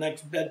fellow in the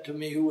next bed to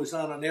me who was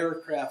on an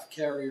aircraft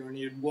carrier, and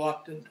he had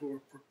walked into a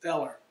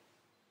propeller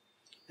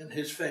in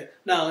his face.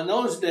 Now, in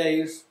those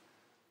days,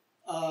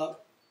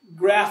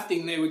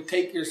 grafting, they would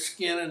take your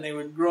skin and they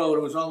would grow.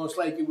 It was almost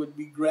like you would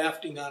be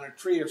grafting on a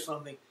tree or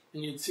something,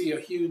 and you'd see a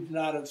huge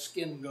knot of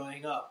skin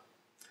going up.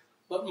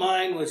 But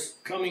mine was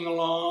coming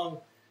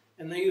along,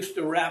 and they used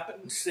to wrap it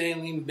in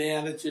saline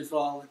bandages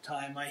all the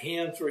time. My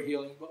hands were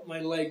healing, but my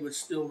leg was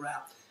still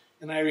wrapped.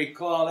 And I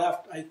recall,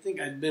 after I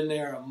think I'd been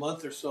there a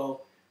month or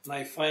so, and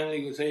I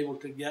finally was able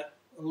to get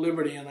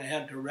liberty, and I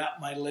had to wrap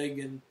my leg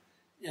in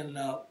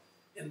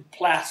in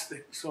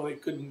plastic so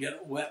it couldn't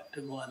get wet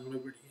to go on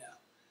Liberty. Yeah.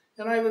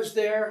 And I was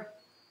there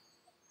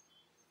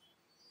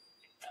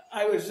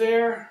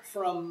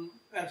from,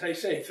 as I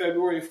say,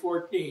 February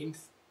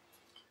 14th.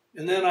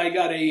 And then I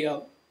got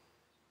a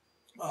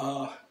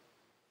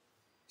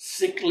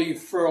sick leave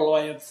furlough.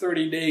 I had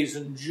 30 days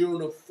in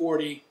June of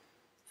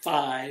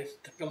 45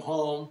 to come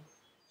home.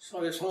 So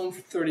I was home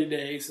for 30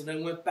 days and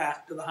then went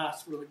back to the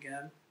hospital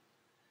again.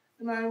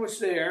 And I was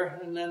there,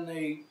 and then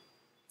they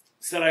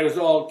said I was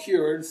all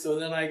cured. So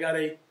then I got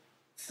a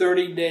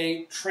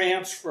 30-day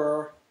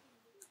transfer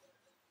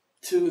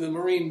to the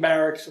Marine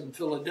Barracks in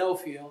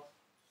Philadelphia.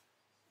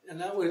 And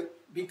that was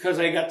because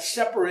I got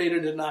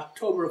separated in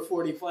October of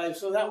 45.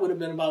 So that would have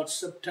been about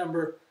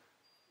September,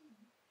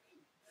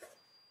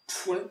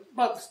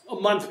 about a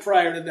month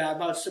prior to that,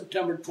 about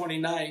September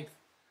 29th. And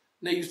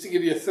they used to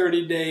give you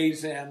 30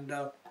 days and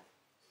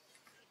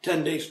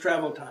 10 days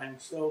travel time.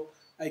 So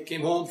I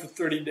came home for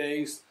 30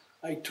 days.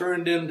 I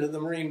turned into the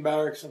Marine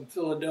Barracks in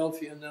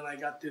Philadelphia, and then I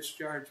got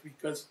discharged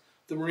because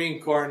the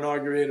Marine Corps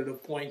inaugurated a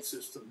point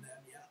system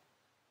then, yeah.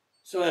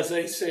 So as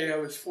I say, I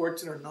was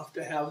fortunate enough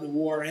to have the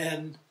war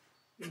end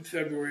in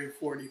February of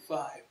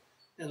 45.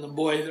 And the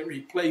boy that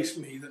replaced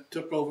me, that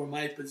took over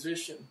my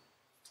position,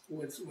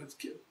 was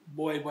a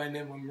boy by the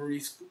name of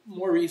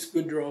Maurice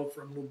Goodrow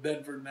from New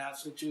Bedford,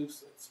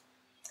 Massachusetts.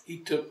 He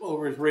took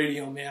over as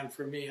radio man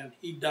for me, and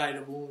he died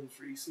of wounds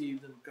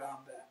received in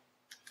combat.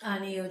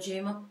 On Iwo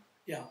Jima?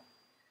 Yeah.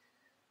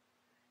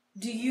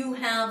 Do you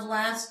have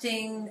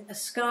lasting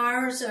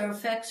scars or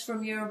effects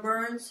from your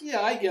burns?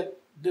 Yeah, I get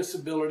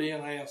disability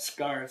and I have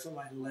scars on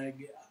my leg,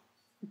 yeah.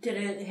 Did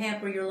it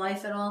hamper your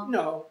life at all?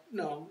 No,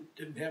 it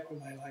didn't hamper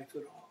my life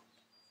at all.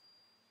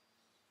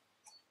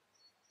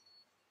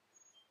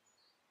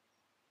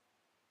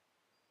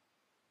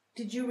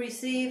 Did you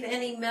receive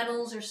any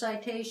medals or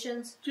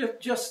citations?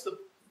 Just the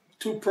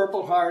 2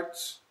 Purple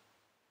Hearts.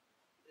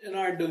 And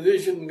our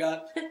division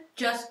got...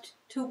 Just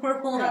 2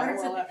 Purple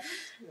Hearts? Well,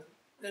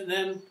 and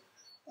then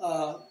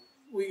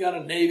we got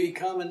a Navy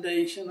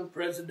commendation, a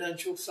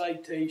presidential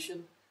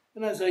citation.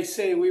 And as I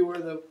say, we were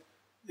the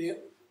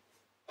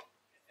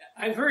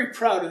I'm very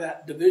proud of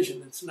that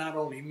division. It's not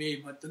only me,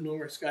 but the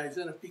numerous guys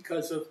in it,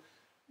 because of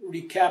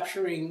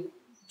recapturing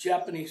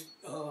Japanese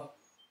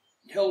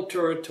held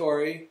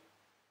territory.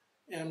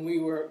 And we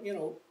were,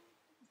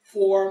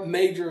 4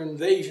 major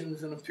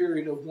invasions in a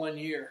period of 1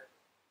 year.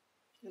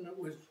 And it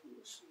was,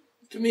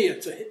 to me,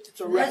 it's a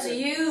record. That's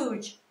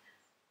huge.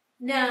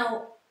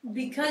 Now,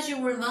 because you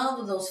were involved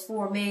with those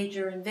 4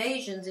 major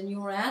invasions, and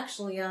you were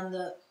actually on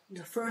the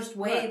first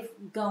wave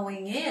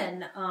going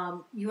in,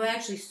 you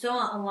actually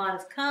saw a lot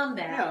of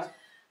combat.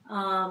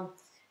 Yeah.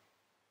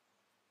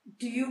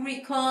 Do you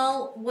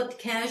recall what the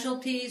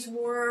casualties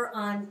were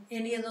on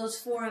any of those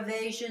 4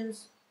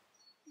 invasions?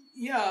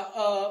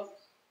 Yeah.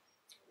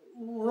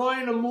 Roy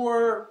and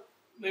Amur,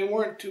 they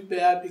weren't too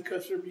bad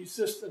because the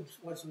resistance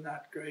wasn't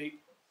that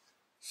great.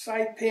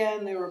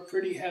 Saipan, they were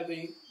pretty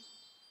heavy.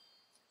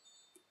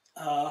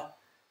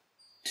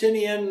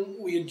 Tinian,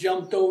 we had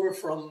jumped over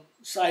from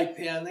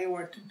Saipan. They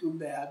weren't too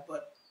bad,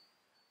 but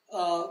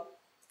Iwo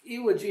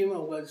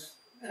Jima was,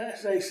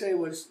 as I say,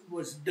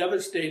 was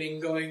devastating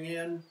going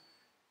in,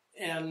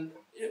 and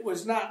it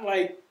was not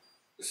like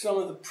some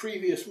of the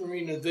previous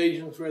Marine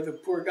invasions where the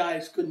poor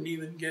guys couldn't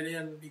even get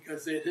in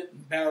because they had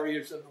hit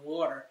barriers in the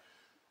water.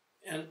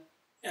 And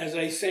as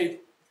I say,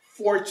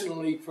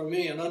 fortunately for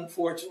me and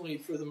unfortunately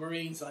for the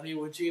Marines on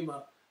Iwo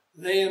Jima,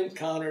 they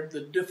encountered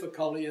the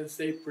difficulty as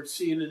they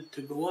proceeded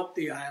to go up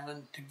the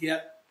island to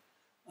get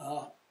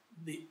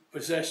the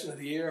possession of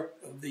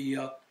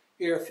the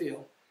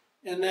airfield.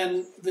 And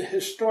then the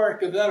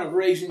historic event of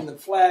raising the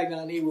flag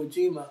on Iwo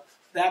Jima,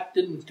 that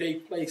didn't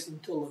take place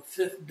until the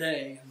 5th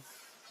day.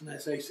 And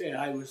as I say,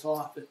 I was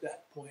off at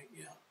that point,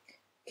 yeah.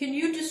 Can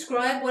you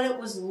describe what it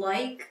was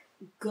like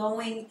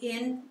going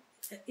in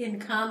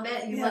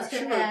combat? You must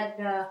have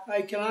had...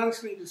 I can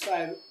honestly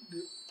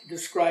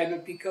describe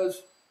it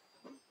because,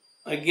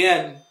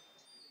 again,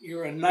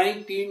 you're a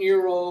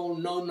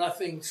 19-year-old,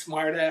 know-nothing,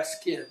 smart-ass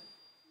kid.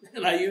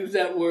 And I use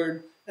that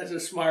word as a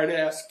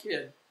smart-ass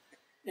kid.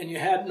 And you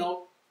had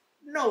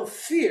no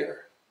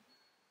fear.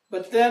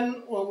 But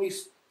then when we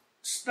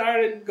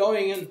started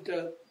going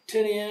into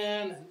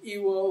Tinian and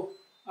Iwo,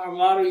 our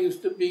motto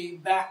used to be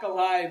back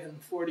alive in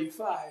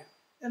 45.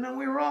 And then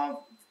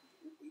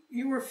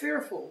you were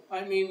fearful.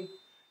 I mean,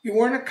 you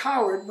weren't a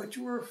coward, but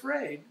you were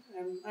afraid.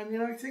 And I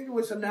mean, I think it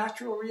was a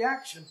natural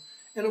reaction.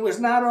 And it was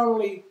not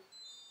only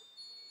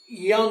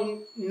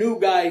young, new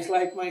guys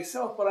like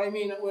myself, but I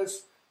mean, it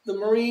was the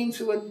Marines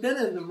who had been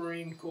in the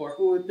Marine Corps,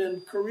 who had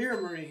been career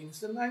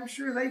Marines. And I'm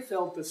sure they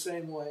felt the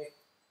same way.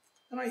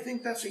 And I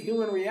think that's a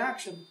human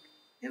reaction.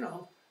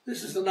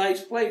 This is a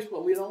nice place,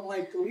 but we don't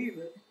like to leave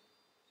it.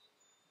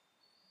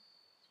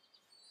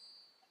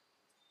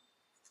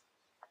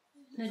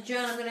 Now,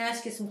 John, I'm going to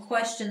ask you some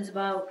questions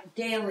about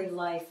daily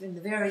life in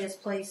the various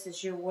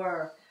places you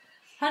were.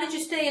 How did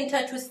you stay in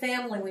touch with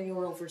family when you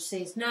were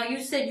overseas? Now,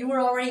 you said you were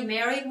already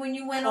married when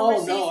you went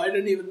overseas? Oh, no, I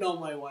didn't even know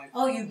my wife.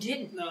 Oh, you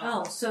didn't? No.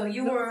 Oh, so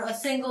you were a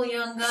single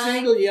young guy?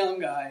 Single young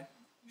guy.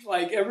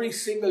 Like every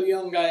single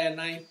young guy at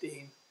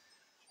 19.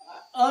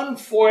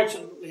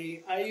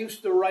 Unfortunately, I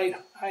used to write,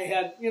 I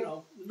had,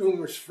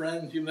 numerous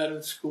friends you met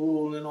in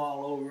school and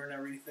all over and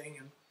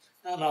everything.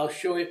 And I'll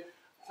show you,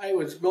 I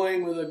was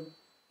going with a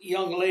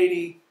young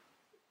lady,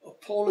 a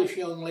Polish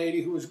young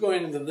lady who was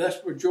going to the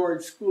Vesper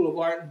George School of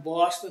Art in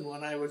Boston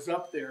when I was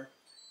up there.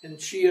 And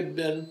she had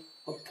been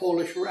a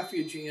Polish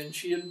refugee, and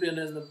she had been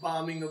in the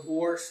bombing of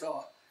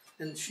Warsaw.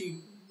 And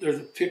there's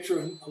a picture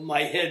of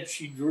my head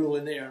she drew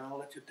in there, and I'll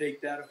let you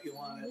take that if you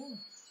want it.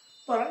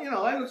 But,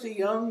 I was a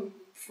young,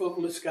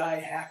 frivolous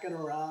guy hacking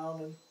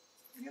around, and,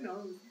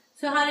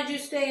 So how did you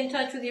stay in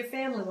touch with your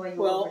family while you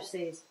were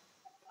overseas?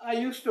 I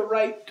used to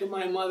write to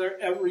my mother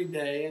every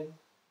day,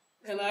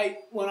 and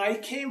when I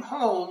came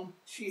home,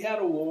 she had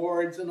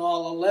awards and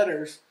all the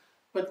letters.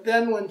 But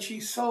then when she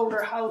sold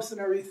her house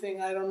and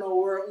everything, I don't know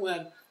where it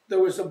went. There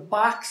was a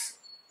box,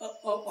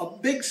 a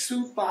big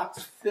suit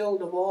box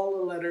filled of all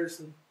the letters,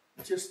 and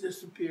it just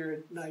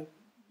disappeared. And I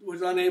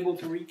was unable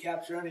to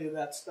recapture any of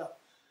that stuff.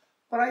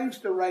 But I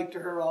used to write to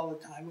her all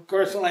the time. Of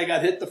course, when I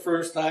got hit the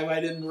first time,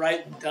 I didn't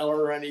write and tell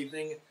her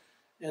anything.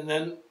 And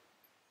then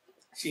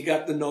she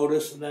got the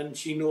notice, and then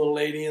she knew a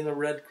lady in the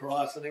Red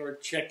Cross, and they were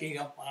checking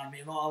up on me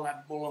and all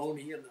that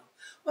baloney,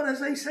 But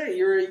as I say,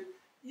 you're a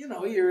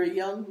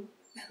young,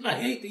 and I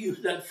hate to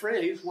use that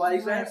phrase,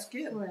 wise-ass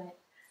kid. Right.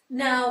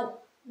 Now,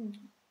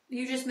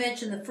 you just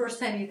mentioned the first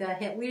time you got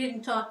hit. We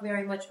didn't talk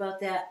very much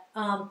about that.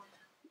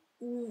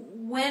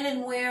 When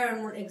and where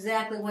and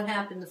exactly what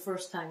happened the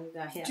first time you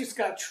got hit? Just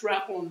got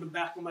shrapnel in the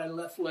back of my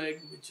left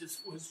leg, which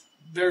was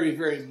very,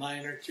 very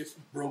minor. It just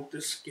broke the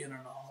skin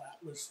and all that.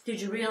 Did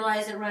you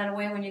realize it right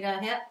away when you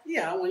got hit?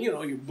 Yeah, well,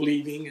 you're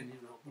bleeding, and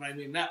but I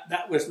mean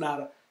that was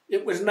not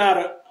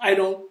I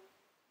don't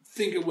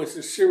think it was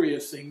a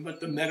serious thing,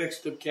 but the medics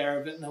took care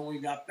of it, and then we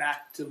got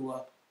back to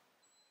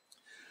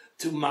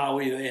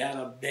Maui. They had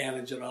to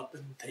bandage it up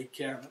and take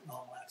care of it and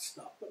all that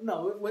stuff. But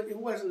no, it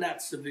wasn't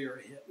that severe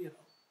a hit,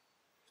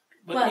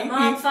 But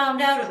Mom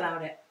found out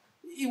about it.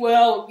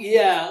 Well,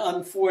 yeah,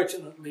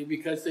 unfortunately,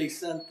 because they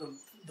sent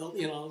the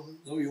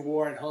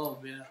reward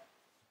home, yeah.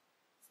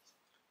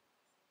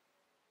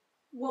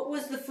 What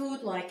was the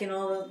food like in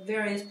all the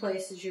various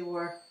places you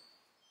were?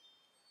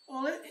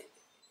 Well,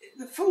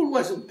 the food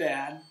wasn't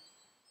bad,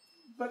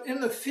 but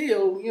in the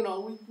field, we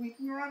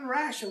were on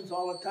rations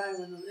all the time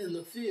in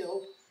the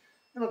field.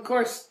 And of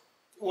course,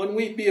 when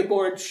we'd be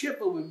aboard ship,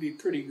 it would be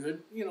pretty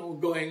good,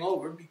 going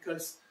over,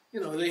 because,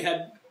 they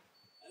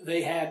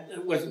had,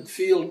 it wasn't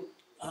field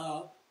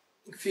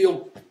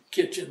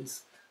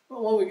kitchens.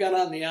 But when we got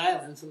on the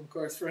islands, and of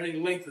course, for any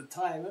length of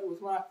time, it was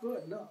not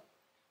good, no.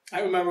 I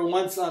remember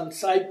once on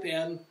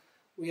Saipan,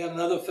 we had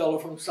another fellow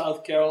from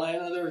South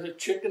Carolina. There was a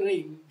chicken, and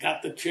he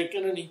got the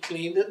chicken, and he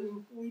cleaned it,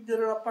 and we did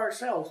it up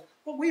ourselves.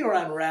 But we were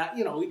on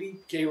we'd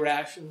eat K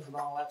rations and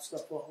all that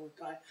stuff all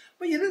the time.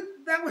 But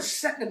that was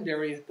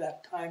secondary at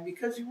that time,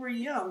 because you were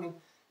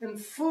young, and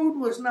food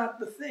was not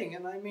the thing.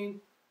 And I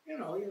mean,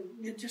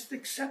 you just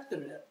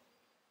accepted it.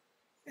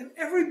 And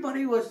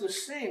everybody was the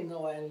same,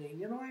 though,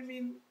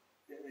 Eileen.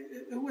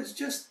 It was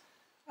just...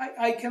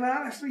 I can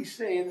honestly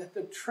say that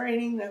the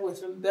training that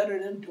was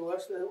embedded into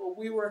us, that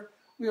we were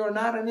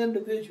not an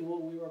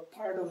individual, we were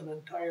part of an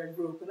entire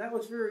group, and that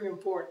was very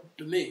important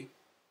to me.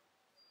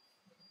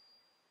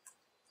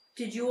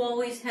 Did you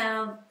always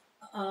have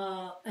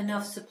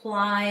enough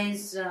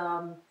supplies,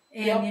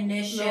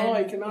 ammunition? No,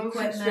 I can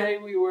honestly say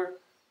we were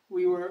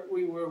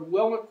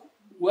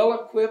well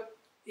equipped,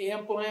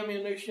 ample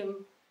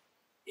ammunition,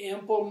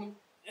 ample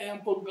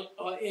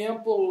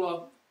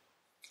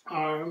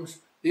arms.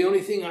 The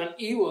only thing on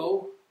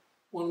Iwo,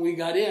 when we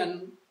got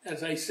in,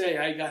 as I say,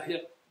 I got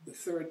hit the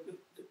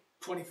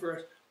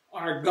 21st.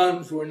 Our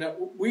guns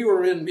we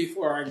were in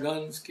before our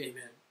guns came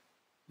in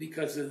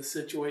because of the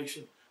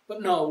situation.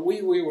 But no,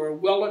 we were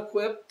well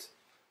equipped.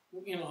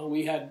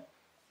 We had,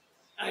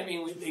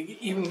 they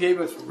even gave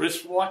us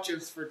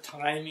wristwatches for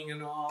timing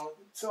and all.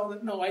 So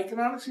that, no, I can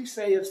honestly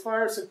say, as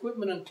far as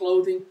equipment and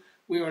clothing,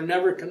 we were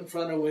never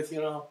confronted with,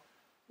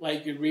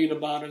 like you read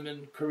about them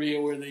in Korea,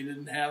 where they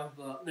didn't have,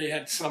 they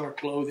had summer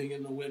clothing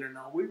in the winter.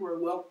 No, we were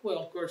well,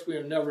 of course, we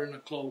were never in a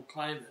cold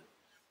climate.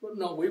 But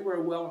no, we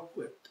were well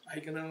equipped. I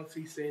can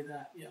honestly say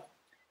that, yeah.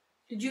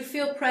 Did you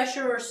feel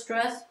pressure or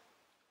stress?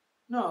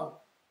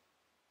 No.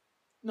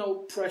 No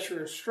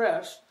pressure or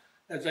stress.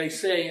 As I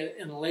say,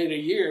 in later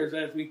years,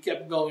 as we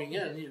kept going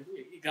in, you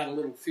got a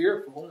little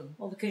fearful.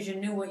 Well, because you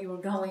knew what you were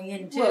going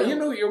into. Well, you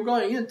knew what you were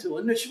going into.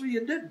 Initially,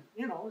 you didn't.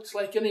 It's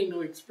like any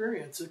new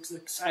experience. It's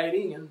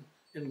exciting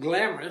and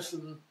glamorous,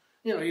 and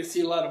you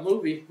see a lot of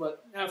movies,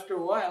 but after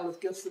a while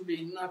it gets to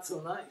be not so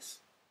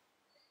nice.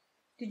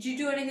 Did you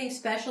do anything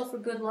special for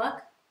good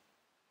luck?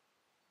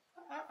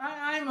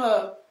 I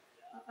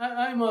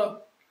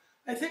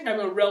think I'm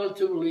a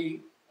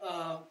relatively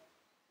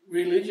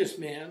religious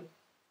man.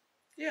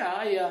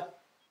 Yeah,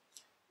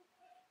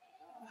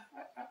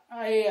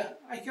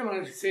 I can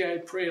honestly say I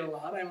pray a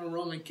lot. I'm a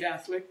Roman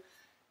Catholic,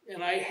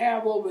 and I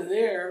have over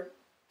there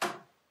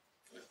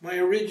my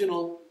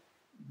original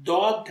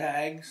dog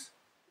tags,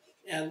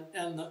 and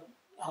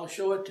I'll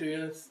show it to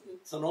you.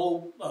 It's an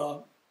old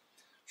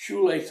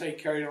shoelace I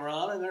carried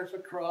around, and there's a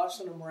cross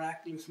and a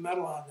miraculous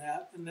medal on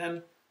that. And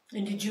then.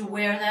 And did you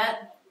wear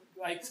that?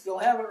 I still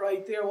have it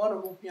right there. One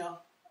of them, yeah.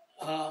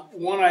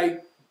 One I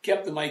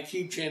kept in my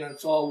keychain, and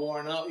it's all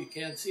worn out. You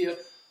can't see it.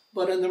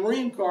 But in the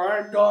Marine Corps,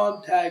 our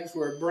dog tags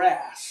were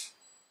brass.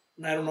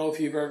 And I don't know if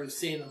you've ever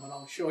seen them, and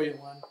I'll show you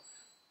one.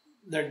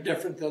 They're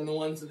different than the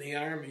ones in the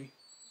Army.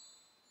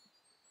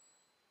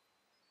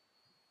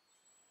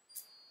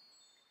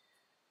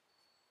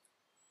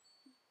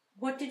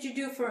 What did you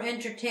do for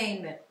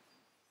entertainment?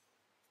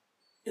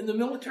 In the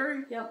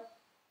military? Yep.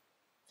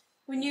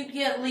 When you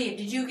get leave,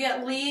 did you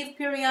get leave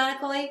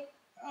periodically?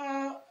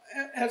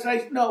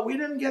 No, we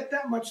didn't get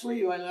that much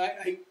leave.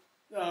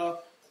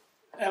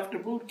 After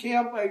boot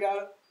camp, I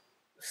got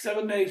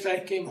 7 days. I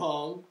came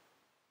home,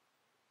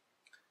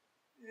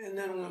 and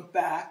then went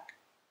back,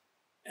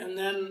 and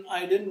then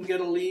I didn't get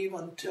a leave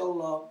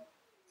until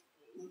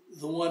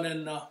the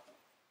one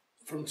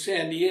from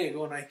San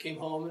Diego, and I came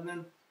home, and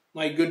then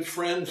my good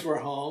friends were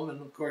home, and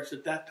of course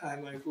at that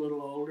time I was a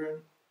little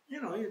older,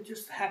 and you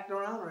just hacked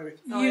around or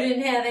everything. You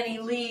didn't have any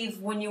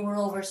leave when you were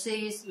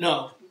overseas?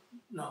 No.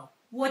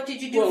 What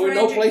did you do for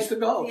no place to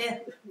go. Yeah.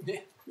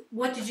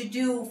 What did you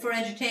do for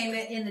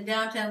entertainment in the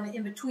downtown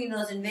in between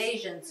those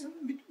invasions?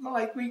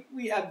 Like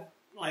we had,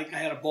 I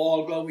had a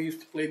ball glove. We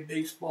used to play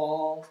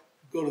baseball,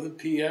 go to the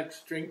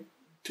PX, drink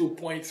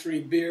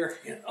 2.3 beer,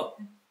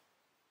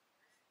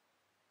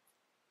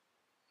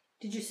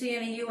 Did you see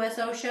any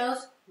USO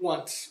shows?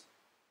 Once.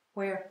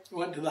 Where?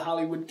 Went to the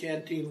Hollywood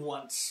Canteen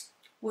once.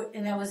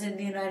 And that was in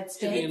the United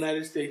States? In the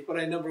United States, but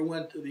I never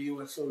went to the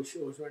USO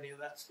shows or any of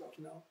that stuff,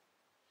 no.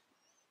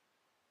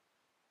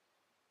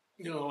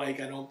 I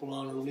don't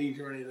belong to the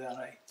League or any of that.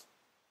 I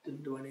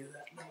didn't do any of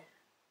that, no.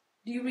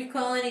 Do you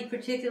recall any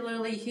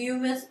particularly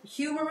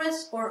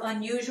humorous or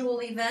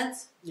unusual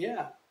events?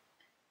 Yeah.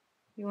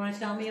 You want to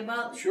tell me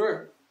about?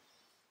 Sure.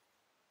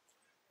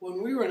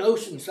 When we were in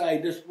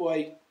Oceanside, this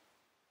boy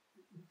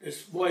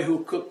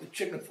who cooked the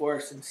chicken for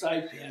us in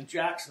Saipan,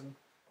 Jackson,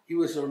 he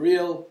was a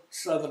real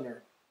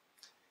Southerner.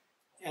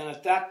 And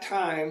at that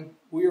time,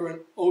 we were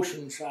in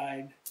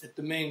Oceanside at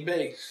the main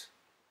base.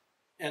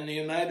 And the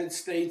United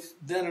States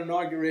then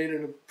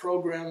inaugurated a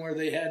program where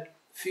they had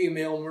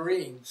female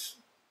Marines.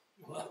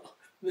 Well,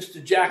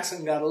 Mr.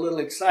 Jackson got a little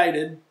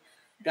excited,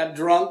 got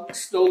drunk,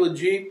 stole a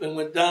Jeep, and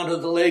went down to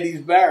the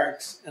ladies'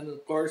 barracks. And,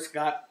 of course,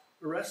 got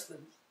arrested.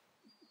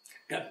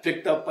 Got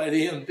picked up by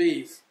the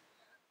MPs.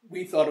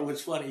 We thought it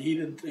was funny. He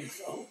didn't think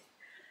so.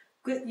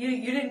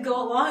 You didn't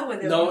go along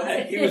with it. No,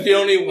 he was the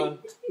only one.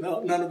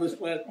 No, none of us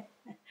went.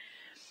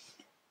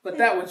 But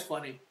that was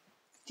funny.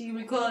 Do you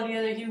recall any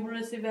other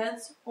humorous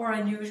events or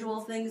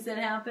unusual things that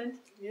happened?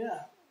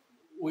 Yeah.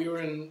 We were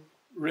in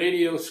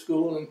radio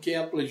school in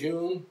Camp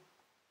Lejeune,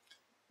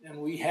 and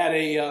we had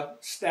a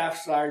staff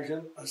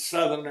sergeant, a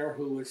Southerner,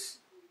 who was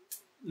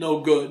no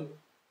good.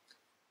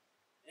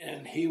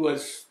 And he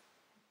was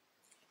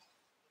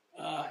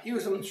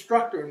an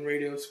instructor in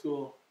radio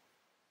school.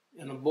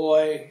 And a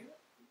boy,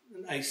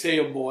 I say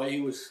a boy,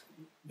 he was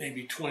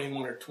maybe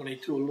 21 or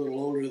 22, a little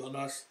older than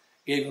us,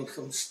 gave him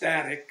some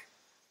static,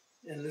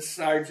 and this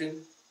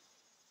sergeant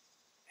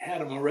had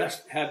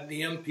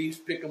the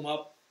MPs pick him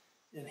up,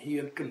 and he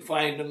had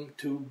confined him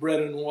to bread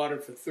and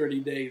water for 30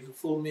 days, a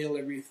full meal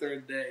every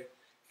third day,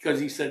 because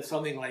he said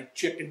something like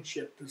chicken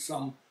shit to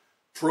some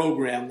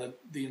program that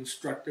the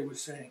instructor was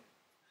saying.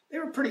 They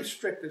were pretty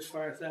strict as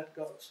far as that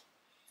goes.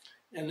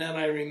 And then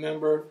I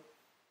remember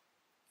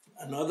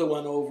another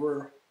one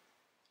over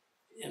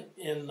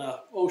in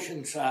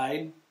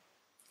Oceanside,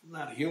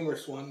 not a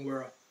humorous one,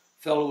 where a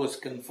fellow was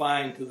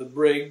confined to the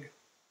brig,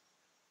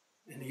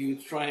 and he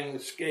was trying to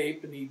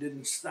escape, and he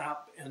didn't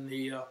stop, and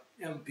the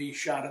MP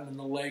shot him in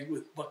the leg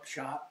with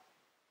buckshot.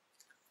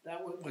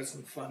 That one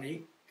wasn't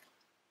funny.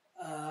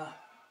 And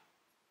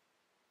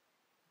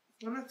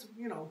that's,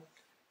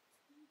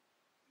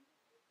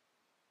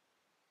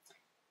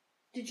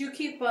 Did you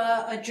keep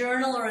a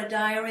journal or a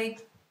diary?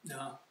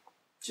 No,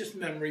 just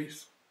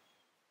memories.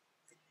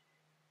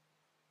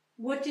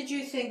 What did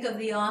you think of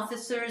the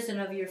officers and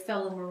of your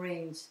fellow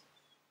Marines?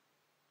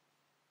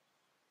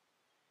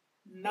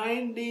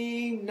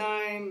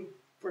 99%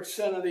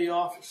 of the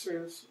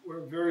officers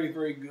were very,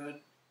 very good.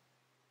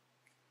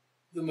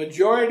 The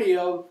majority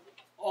of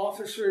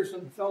officers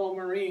and fellow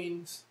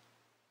Marines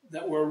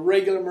that were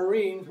regular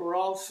Marines were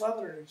all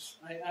Southerners.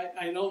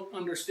 I don't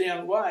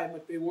understand why,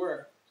 but they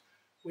were.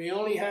 We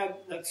only had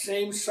that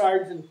same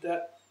sergeant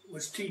that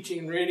was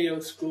teaching radio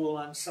school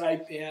on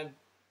Saipan,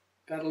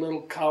 got a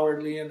little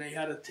cowardly, and they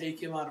had to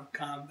take him out of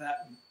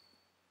combat. And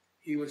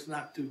he was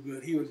not too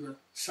good. He was a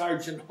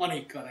Sergeant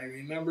Honeycutt. I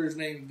remember his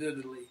name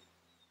vividly.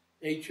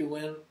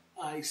 H-U-N-I-C-U-T-T.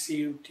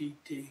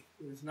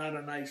 He was not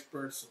a nice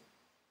person.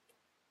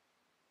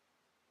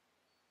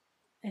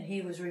 And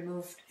he was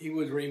removed? He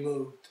was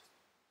removed.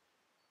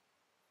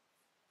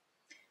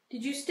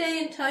 Did you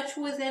stay in touch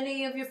with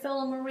any of your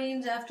fellow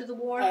Marines after the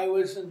war? I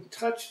was in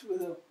touch with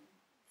a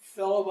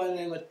fellow by the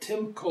name of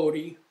Tim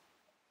Cody.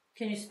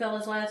 Can you spell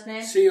his last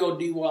name?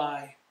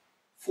 C-O-D-Y.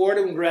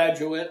 Fordham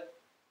graduate.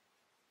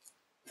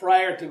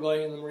 Prior to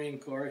going in the Marine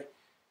Corps,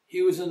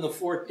 he was in the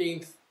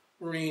 14th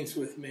Marines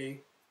with me.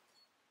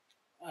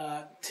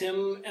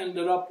 Tim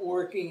ended up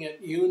working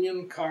at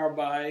Union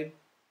Carbide,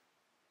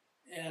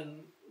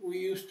 and we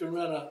used to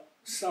rent a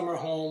summer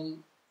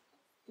home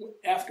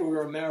after we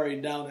were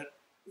married down at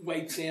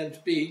White Sands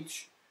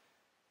Beach.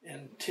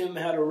 And Tim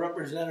had a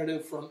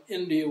representative from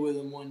India with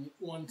him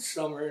one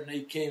summer, and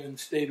they came and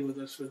stayed with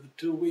us for the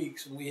 2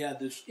 weeks, and we had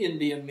this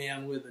Indian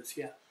man with us.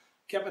 Yeah,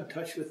 kept in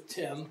touch with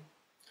Tim.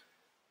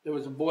 There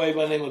was a boy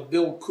by the name of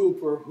Bill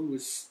Cooper, who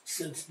was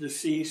since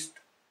deceased,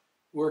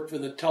 worked for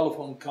the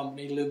telephone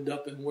company, lived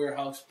up in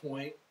Warehouse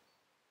Point.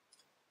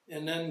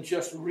 And then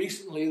just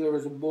recently, there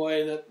was a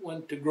boy that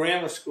went to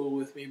grammar school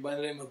with me by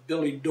the name of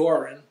Billy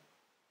Doran.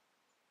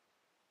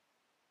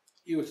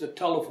 He was a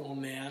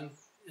telephone man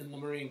in the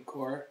Marine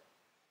Corps,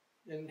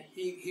 and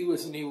he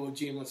was an Iwo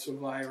Jima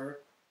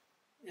survivor.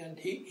 And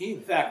he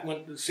in fact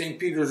went to St.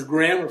 Peter's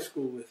Grammar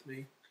School with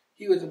me.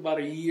 He was about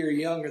a year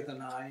younger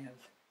than I, and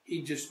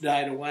he just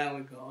died a while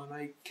ago, and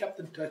I kept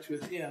in touch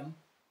with him.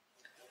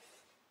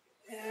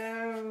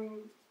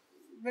 And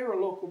they were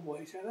local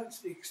boys. Yeah, that's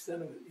the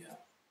extent of it, yeah.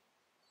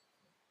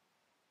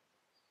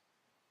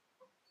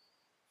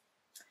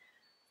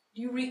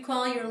 Do you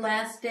recall your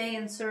last day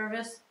in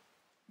service?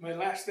 My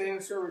last day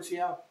in service,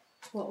 yeah.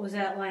 What was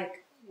that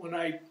like? When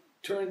I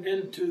turned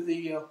into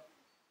the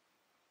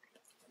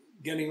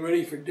getting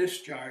ready for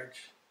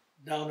discharge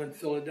down in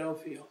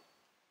Philadelphia,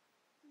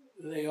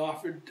 they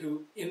offered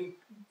to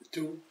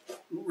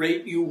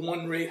rate you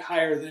one rate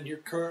higher than your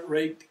current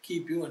rate to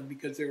keep you in,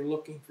 because they were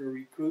looking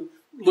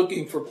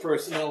for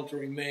personnel to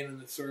remain in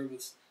the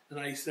service. And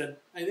I said,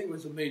 I think it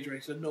was a major. I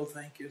said, no,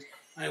 thank you.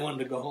 I wanted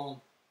to go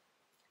home.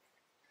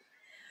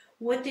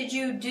 What did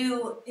you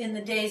do in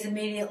the days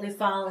immediately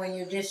following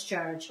your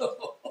discharge?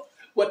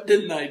 What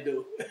didn't I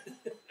do?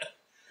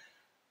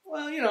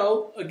 Well, you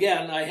know,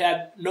 again, I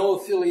had no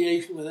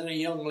affiliation with any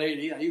young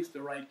lady. I used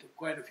to write to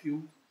quite a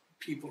few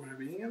people and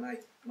everything, and I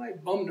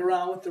bummed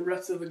around with the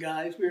rest of the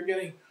guys. We were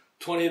getting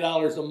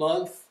 $20 a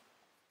month,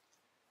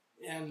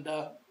 and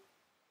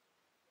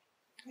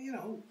you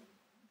know,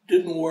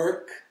 didn't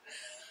work.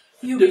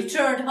 You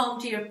returned home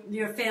to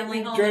your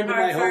family home in Hartford? Returned to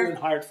my home in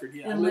Hartford,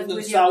 yeah. And I lived in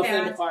with the your south end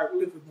parents? of Hartford,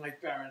 lived with my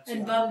parents. And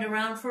yeah. bummed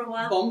around for a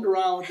while? Bummed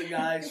around with the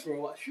guys for a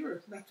while. Sure,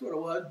 that's what it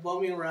was,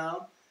 bumming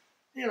around.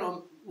 You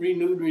know,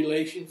 renewed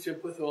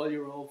relationship with all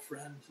your old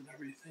friends and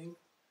everything.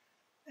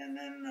 And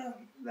then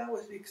that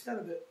was the extent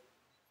of it.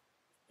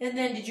 And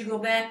then did you go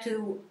back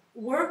to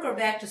work or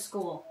back to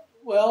school?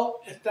 Well,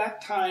 at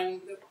that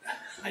time,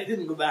 I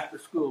didn't go back to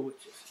school,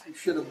 which I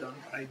should have done,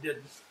 but I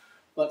didn't.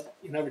 But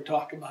you never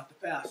talk about the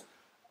past.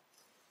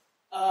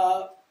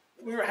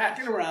 We were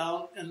hacking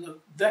around, and the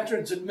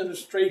Veterans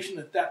Administration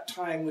at that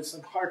time was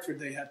in Hartford.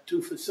 They had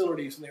 2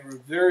 facilities, and they were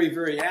very,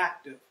 very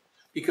active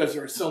because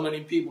there were so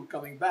many people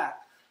coming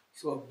back.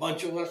 So a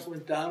bunch of us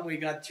went down. We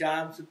got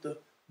jobs at the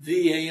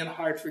VA in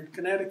Hartford,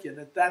 Connecticut.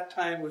 At that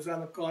time, it was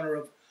on the corner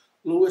of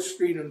Lewis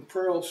Street and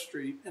Pearl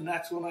Street, and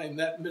that's when I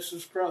met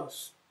Mrs.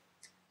 Croce.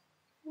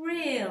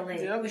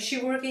 Really? Yep. Was she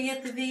working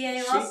at the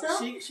VA also?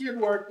 She had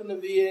worked in the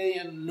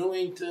VA in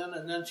Newington,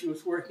 and then she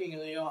was working in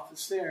the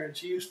office there, and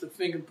she used to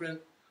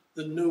fingerprint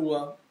the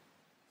new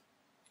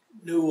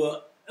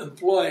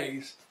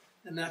employees,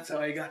 and that's how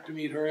I got to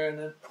meet her. And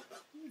then,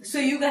 so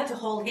you got to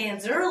hold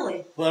hands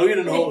early. well, we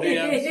didn't hold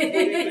hands.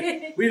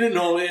 we didn't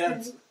hold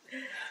hands.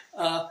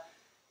 And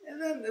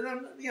then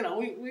you know,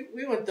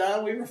 we went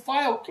down. We were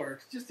file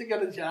clerks just to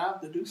get a job,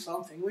 to do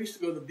something. We used to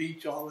go to the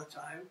beach all the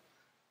time,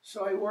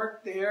 so I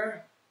worked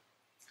there.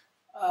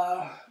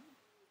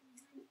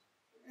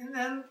 And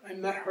then I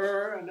met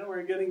her, and then we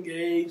were getting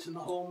engaged, and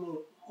the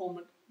whole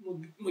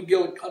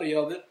McGillicuddy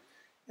of it.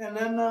 And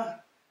then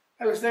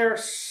I was there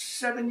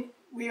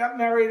we got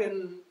married,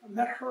 and I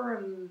met her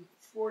in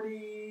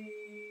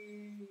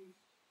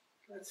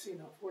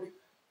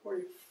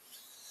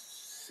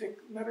 46.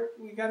 Met her,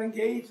 we got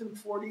engaged in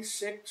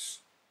 46,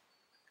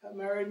 got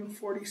married in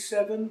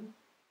 47.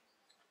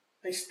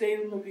 I stayed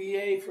in the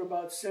VA for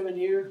about 7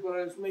 years, but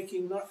I was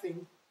making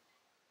nothing.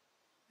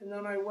 And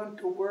then I went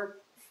to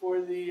work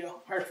for the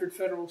Hartford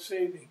Federal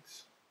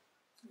Savings.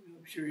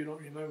 I'm sure you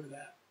don't remember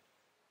that.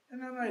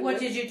 And then What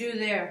did you do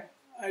there?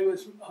 I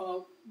was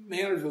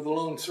manager of the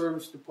loan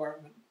service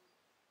department.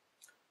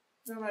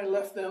 Then I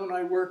left them, and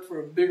I worked for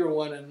a bigger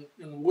one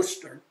in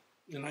Worcester,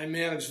 and I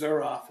managed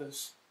their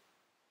office.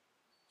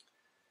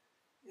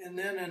 And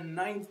then in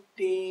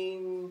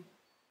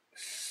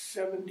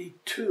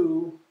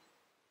 1972,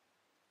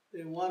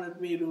 they wanted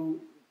me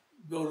to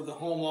go to the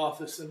home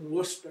office in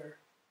Worcester.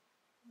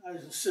 I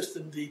was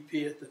assistant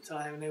VP at the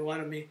time, and they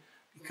wanted me,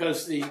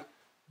 because the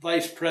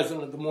vice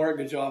president of the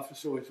mortgage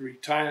officer was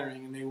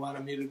retiring, and they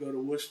wanted me to go to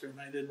Worcester, and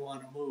I didn't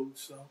want to move,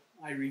 so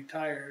I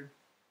retired.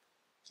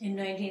 In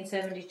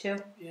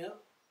 1972? Yeah.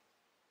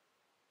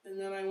 And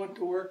then I went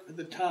to work for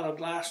the town of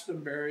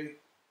Glastonbury.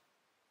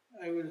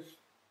 I was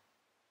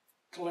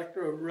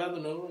collector of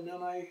revenue, and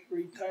then I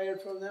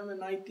retired from them in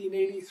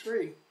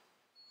 1983.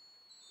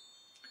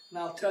 And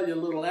I'll tell you a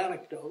little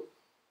anecdote.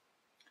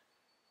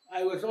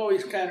 I was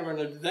always kind of an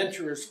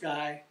adventurous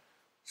guy,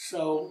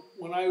 so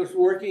when I was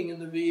working in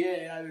the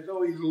VA, I was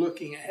always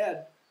looking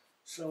ahead.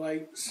 So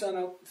I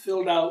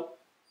filled out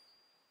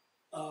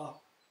an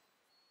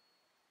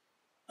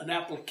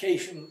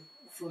application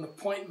for an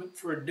appointment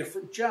for a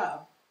different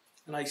job,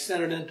 and I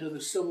sent it into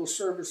the Civil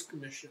Service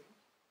Commission.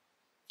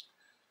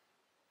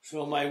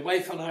 So my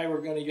wife and I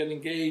were going to get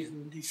engaged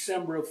in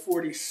December of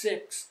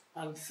 '46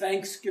 on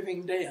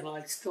Thanksgiving Day, and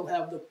I still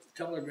have the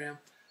telegram.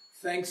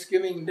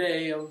 Thanksgiving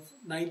Day of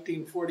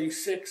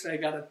 1946, I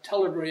got a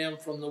telegram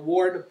from the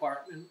War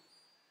Department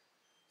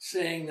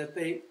saying that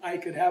I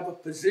could have a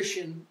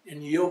position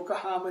in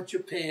Yokohama,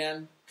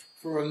 Japan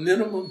for a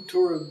minimum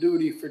tour of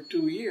duty for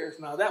 2 years.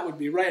 Now that would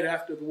be right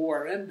after the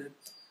war ended.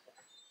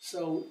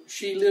 So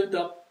she lived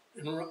up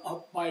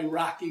by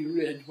Rocky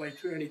Ridge, by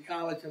Trinity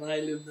College, and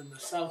I lived in the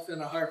south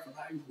end of Hartford.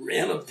 I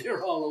ran up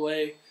there all the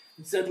way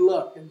and said,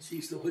 look, and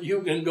she said, well,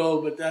 you can go,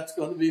 but that's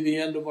going to be the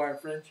end of our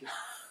friendship.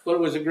 But it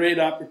was a great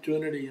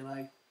opportunity, and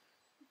I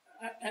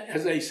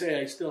as I say,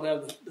 I still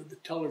have the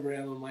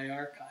telegram in my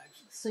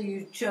archives. So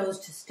you chose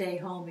to stay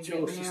home and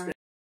chose get married. To stay,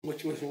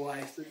 which was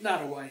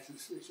not a wise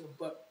decision,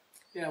 but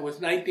yeah, it was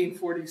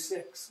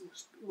 1946.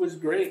 It was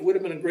great. It would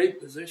have been a great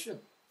position.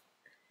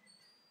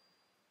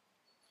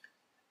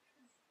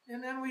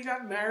 And then we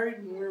got married,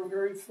 and we were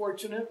very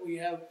fortunate. We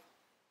have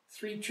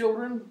 3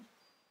 children,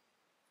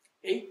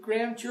 8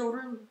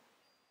 grandchildren,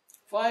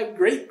 5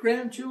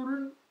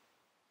 great-grandchildren.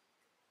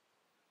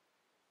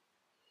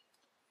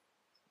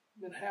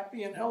 Been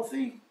happy and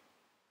healthy.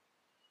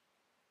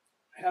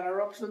 Had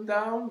our ups and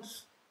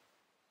downs,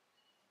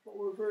 but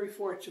we're very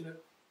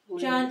fortunate.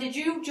 John, did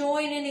you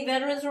join any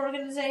veterans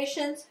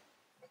organizations?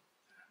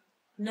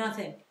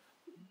 Nothing.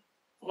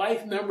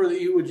 Life member of the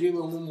Iwo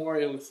Jima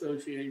Memorial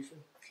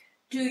Association.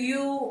 Do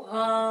you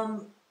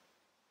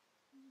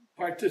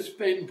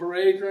participate in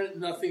parades or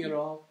nothing at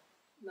all?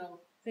 No.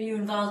 Are you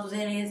involved with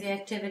any of the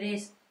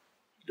activities?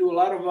 Do a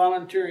lot of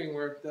volunteering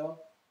work, though.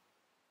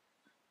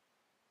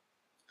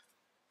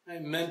 I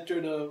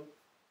mentored a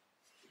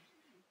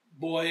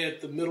boy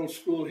at the middle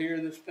school here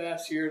this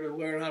past year to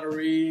learn how to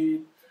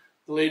read.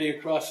 The lady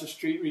across the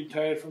street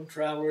retired from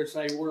Travelers.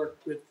 I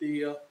worked with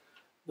the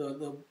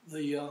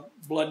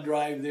blood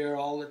drive there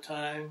all the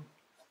time.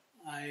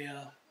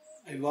 I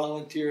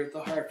volunteer at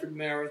the Hartford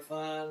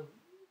Marathon.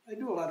 I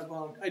did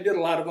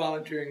a lot of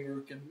volunteering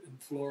work in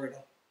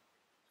Florida.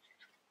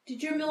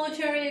 Did your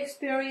military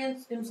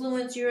experience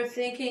influence your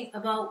thinking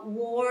about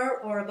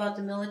war or about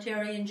the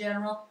military in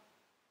general?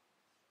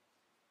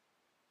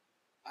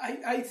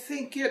 I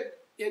think it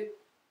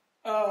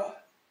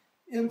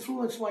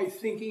influenced my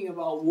thinking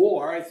about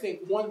war. I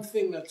think one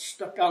thing that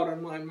stuck out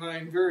in my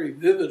mind very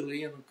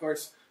vividly, and of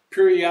course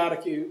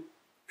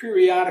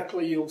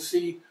periodically you'll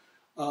see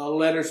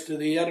letters to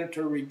the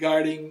editor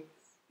regarding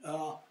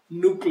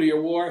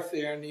nuclear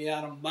warfare and the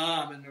atom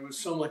bomb, and there was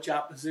so much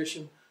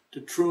opposition to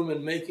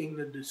Truman making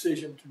the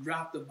decision to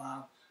drop the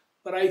bomb.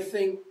 But I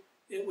think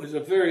it was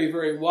a very,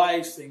 very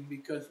wise thing,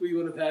 because we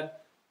would have had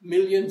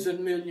millions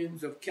and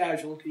millions of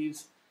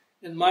casualties.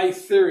 And my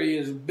theory,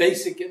 as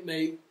basic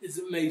as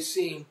it may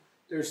seem,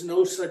 there's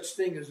no such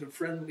thing as a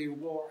friendly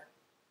war.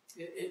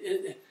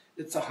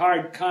 It's a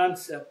hard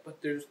concept,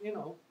 but there's,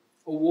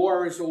 a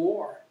war is a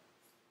war.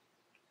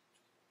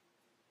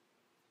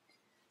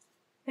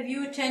 Have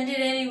you attended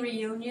any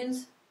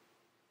reunions?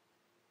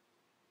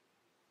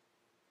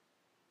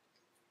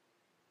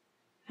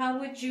 How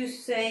would you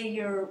say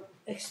your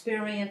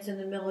experience in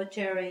the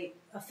military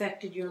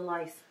affected your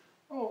life?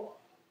 Oh,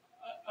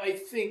 I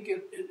think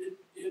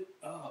it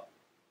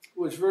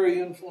was very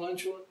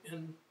influential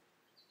in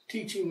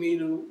teaching me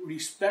to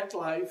respect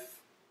life.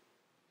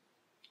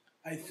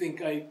 I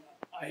think I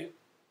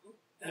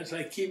as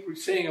I keep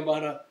saying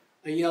about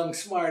a young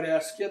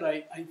smart-ass kid,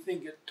 I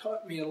think it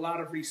taught me a lot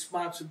of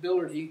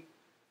responsibility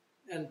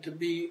and to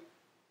be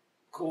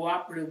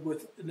cooperative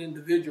with an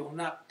individual,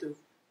 not to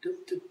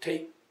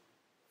take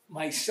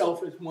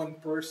myself as one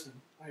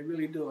person. I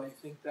really do. I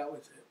think that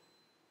was it.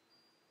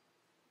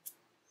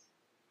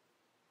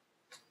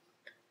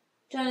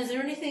 John, is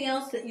there anything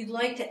else that you'd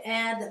like to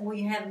add that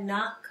we have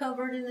not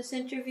covered in this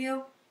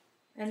interview?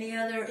 Any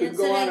other incidents?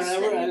 Go on and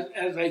ever.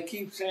 As I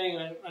keep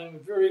saying, I'm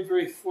very,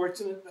 very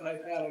fortunate that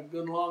I've had a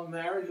good long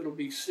marriage. It'll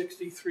be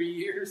 63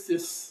 years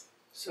this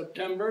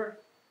September.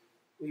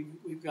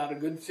 We've got a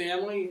good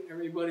family.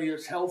 Everybody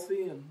is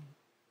healthy and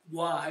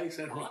wise.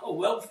 I don't know how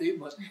wealthy,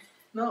 but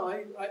no,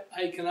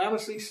 I can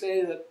honestly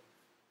say that,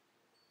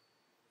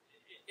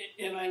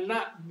 and I'm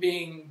not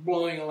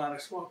blowing a lot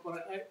of smoke,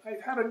 but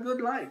I've had a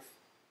good life.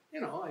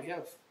 I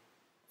have a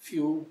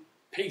few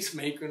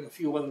pacemaker and a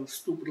few other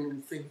stupid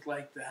little things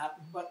like that,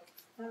 but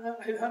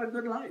I've had a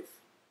good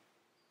life.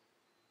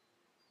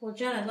 Well,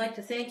 John, I'd like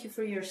to thank you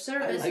for your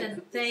service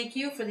and thank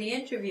you for the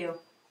interview.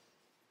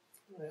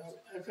 Well,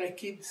 as I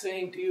keep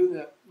saying to you,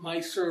 that my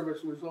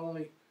service was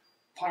only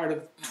part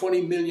of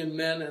 20 million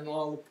men and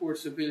all the poor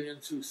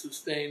civilians who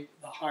sustained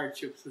the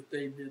hardships that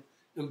they did.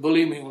 And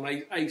believe me,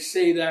 when I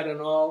say that in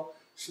all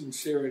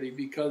sincerity,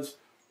 because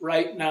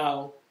right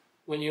now,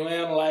 when you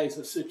analyze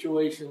a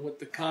situation with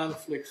the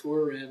conflicts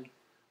we're in,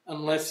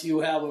 unless you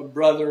have a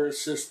brother or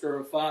sister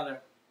or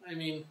father, I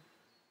mean,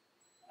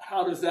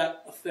 how does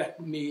that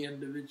affect me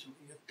individually?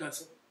 It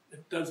doesn't.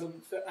 It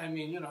doesn't. I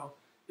mean,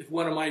 if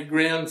one of my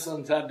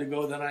grandsons had to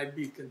go, then I'd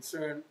be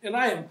concerned. And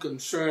I am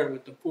concerned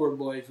with the poor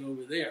boys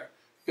over there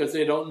because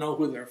they don't know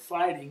who they're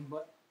fighting.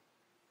 But,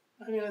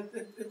 I mean,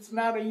 it's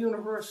not a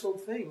universal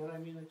thing. I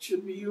mean, it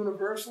should be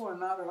universal or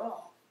not at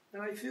all.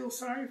 And I feel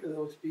sorry for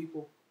those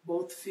people,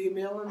 both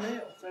female and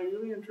males. I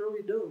really and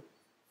truly do.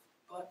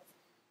 But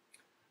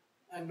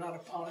I'm not a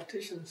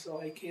politician, so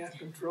I can't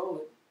control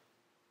it.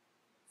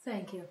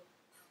 Thank you.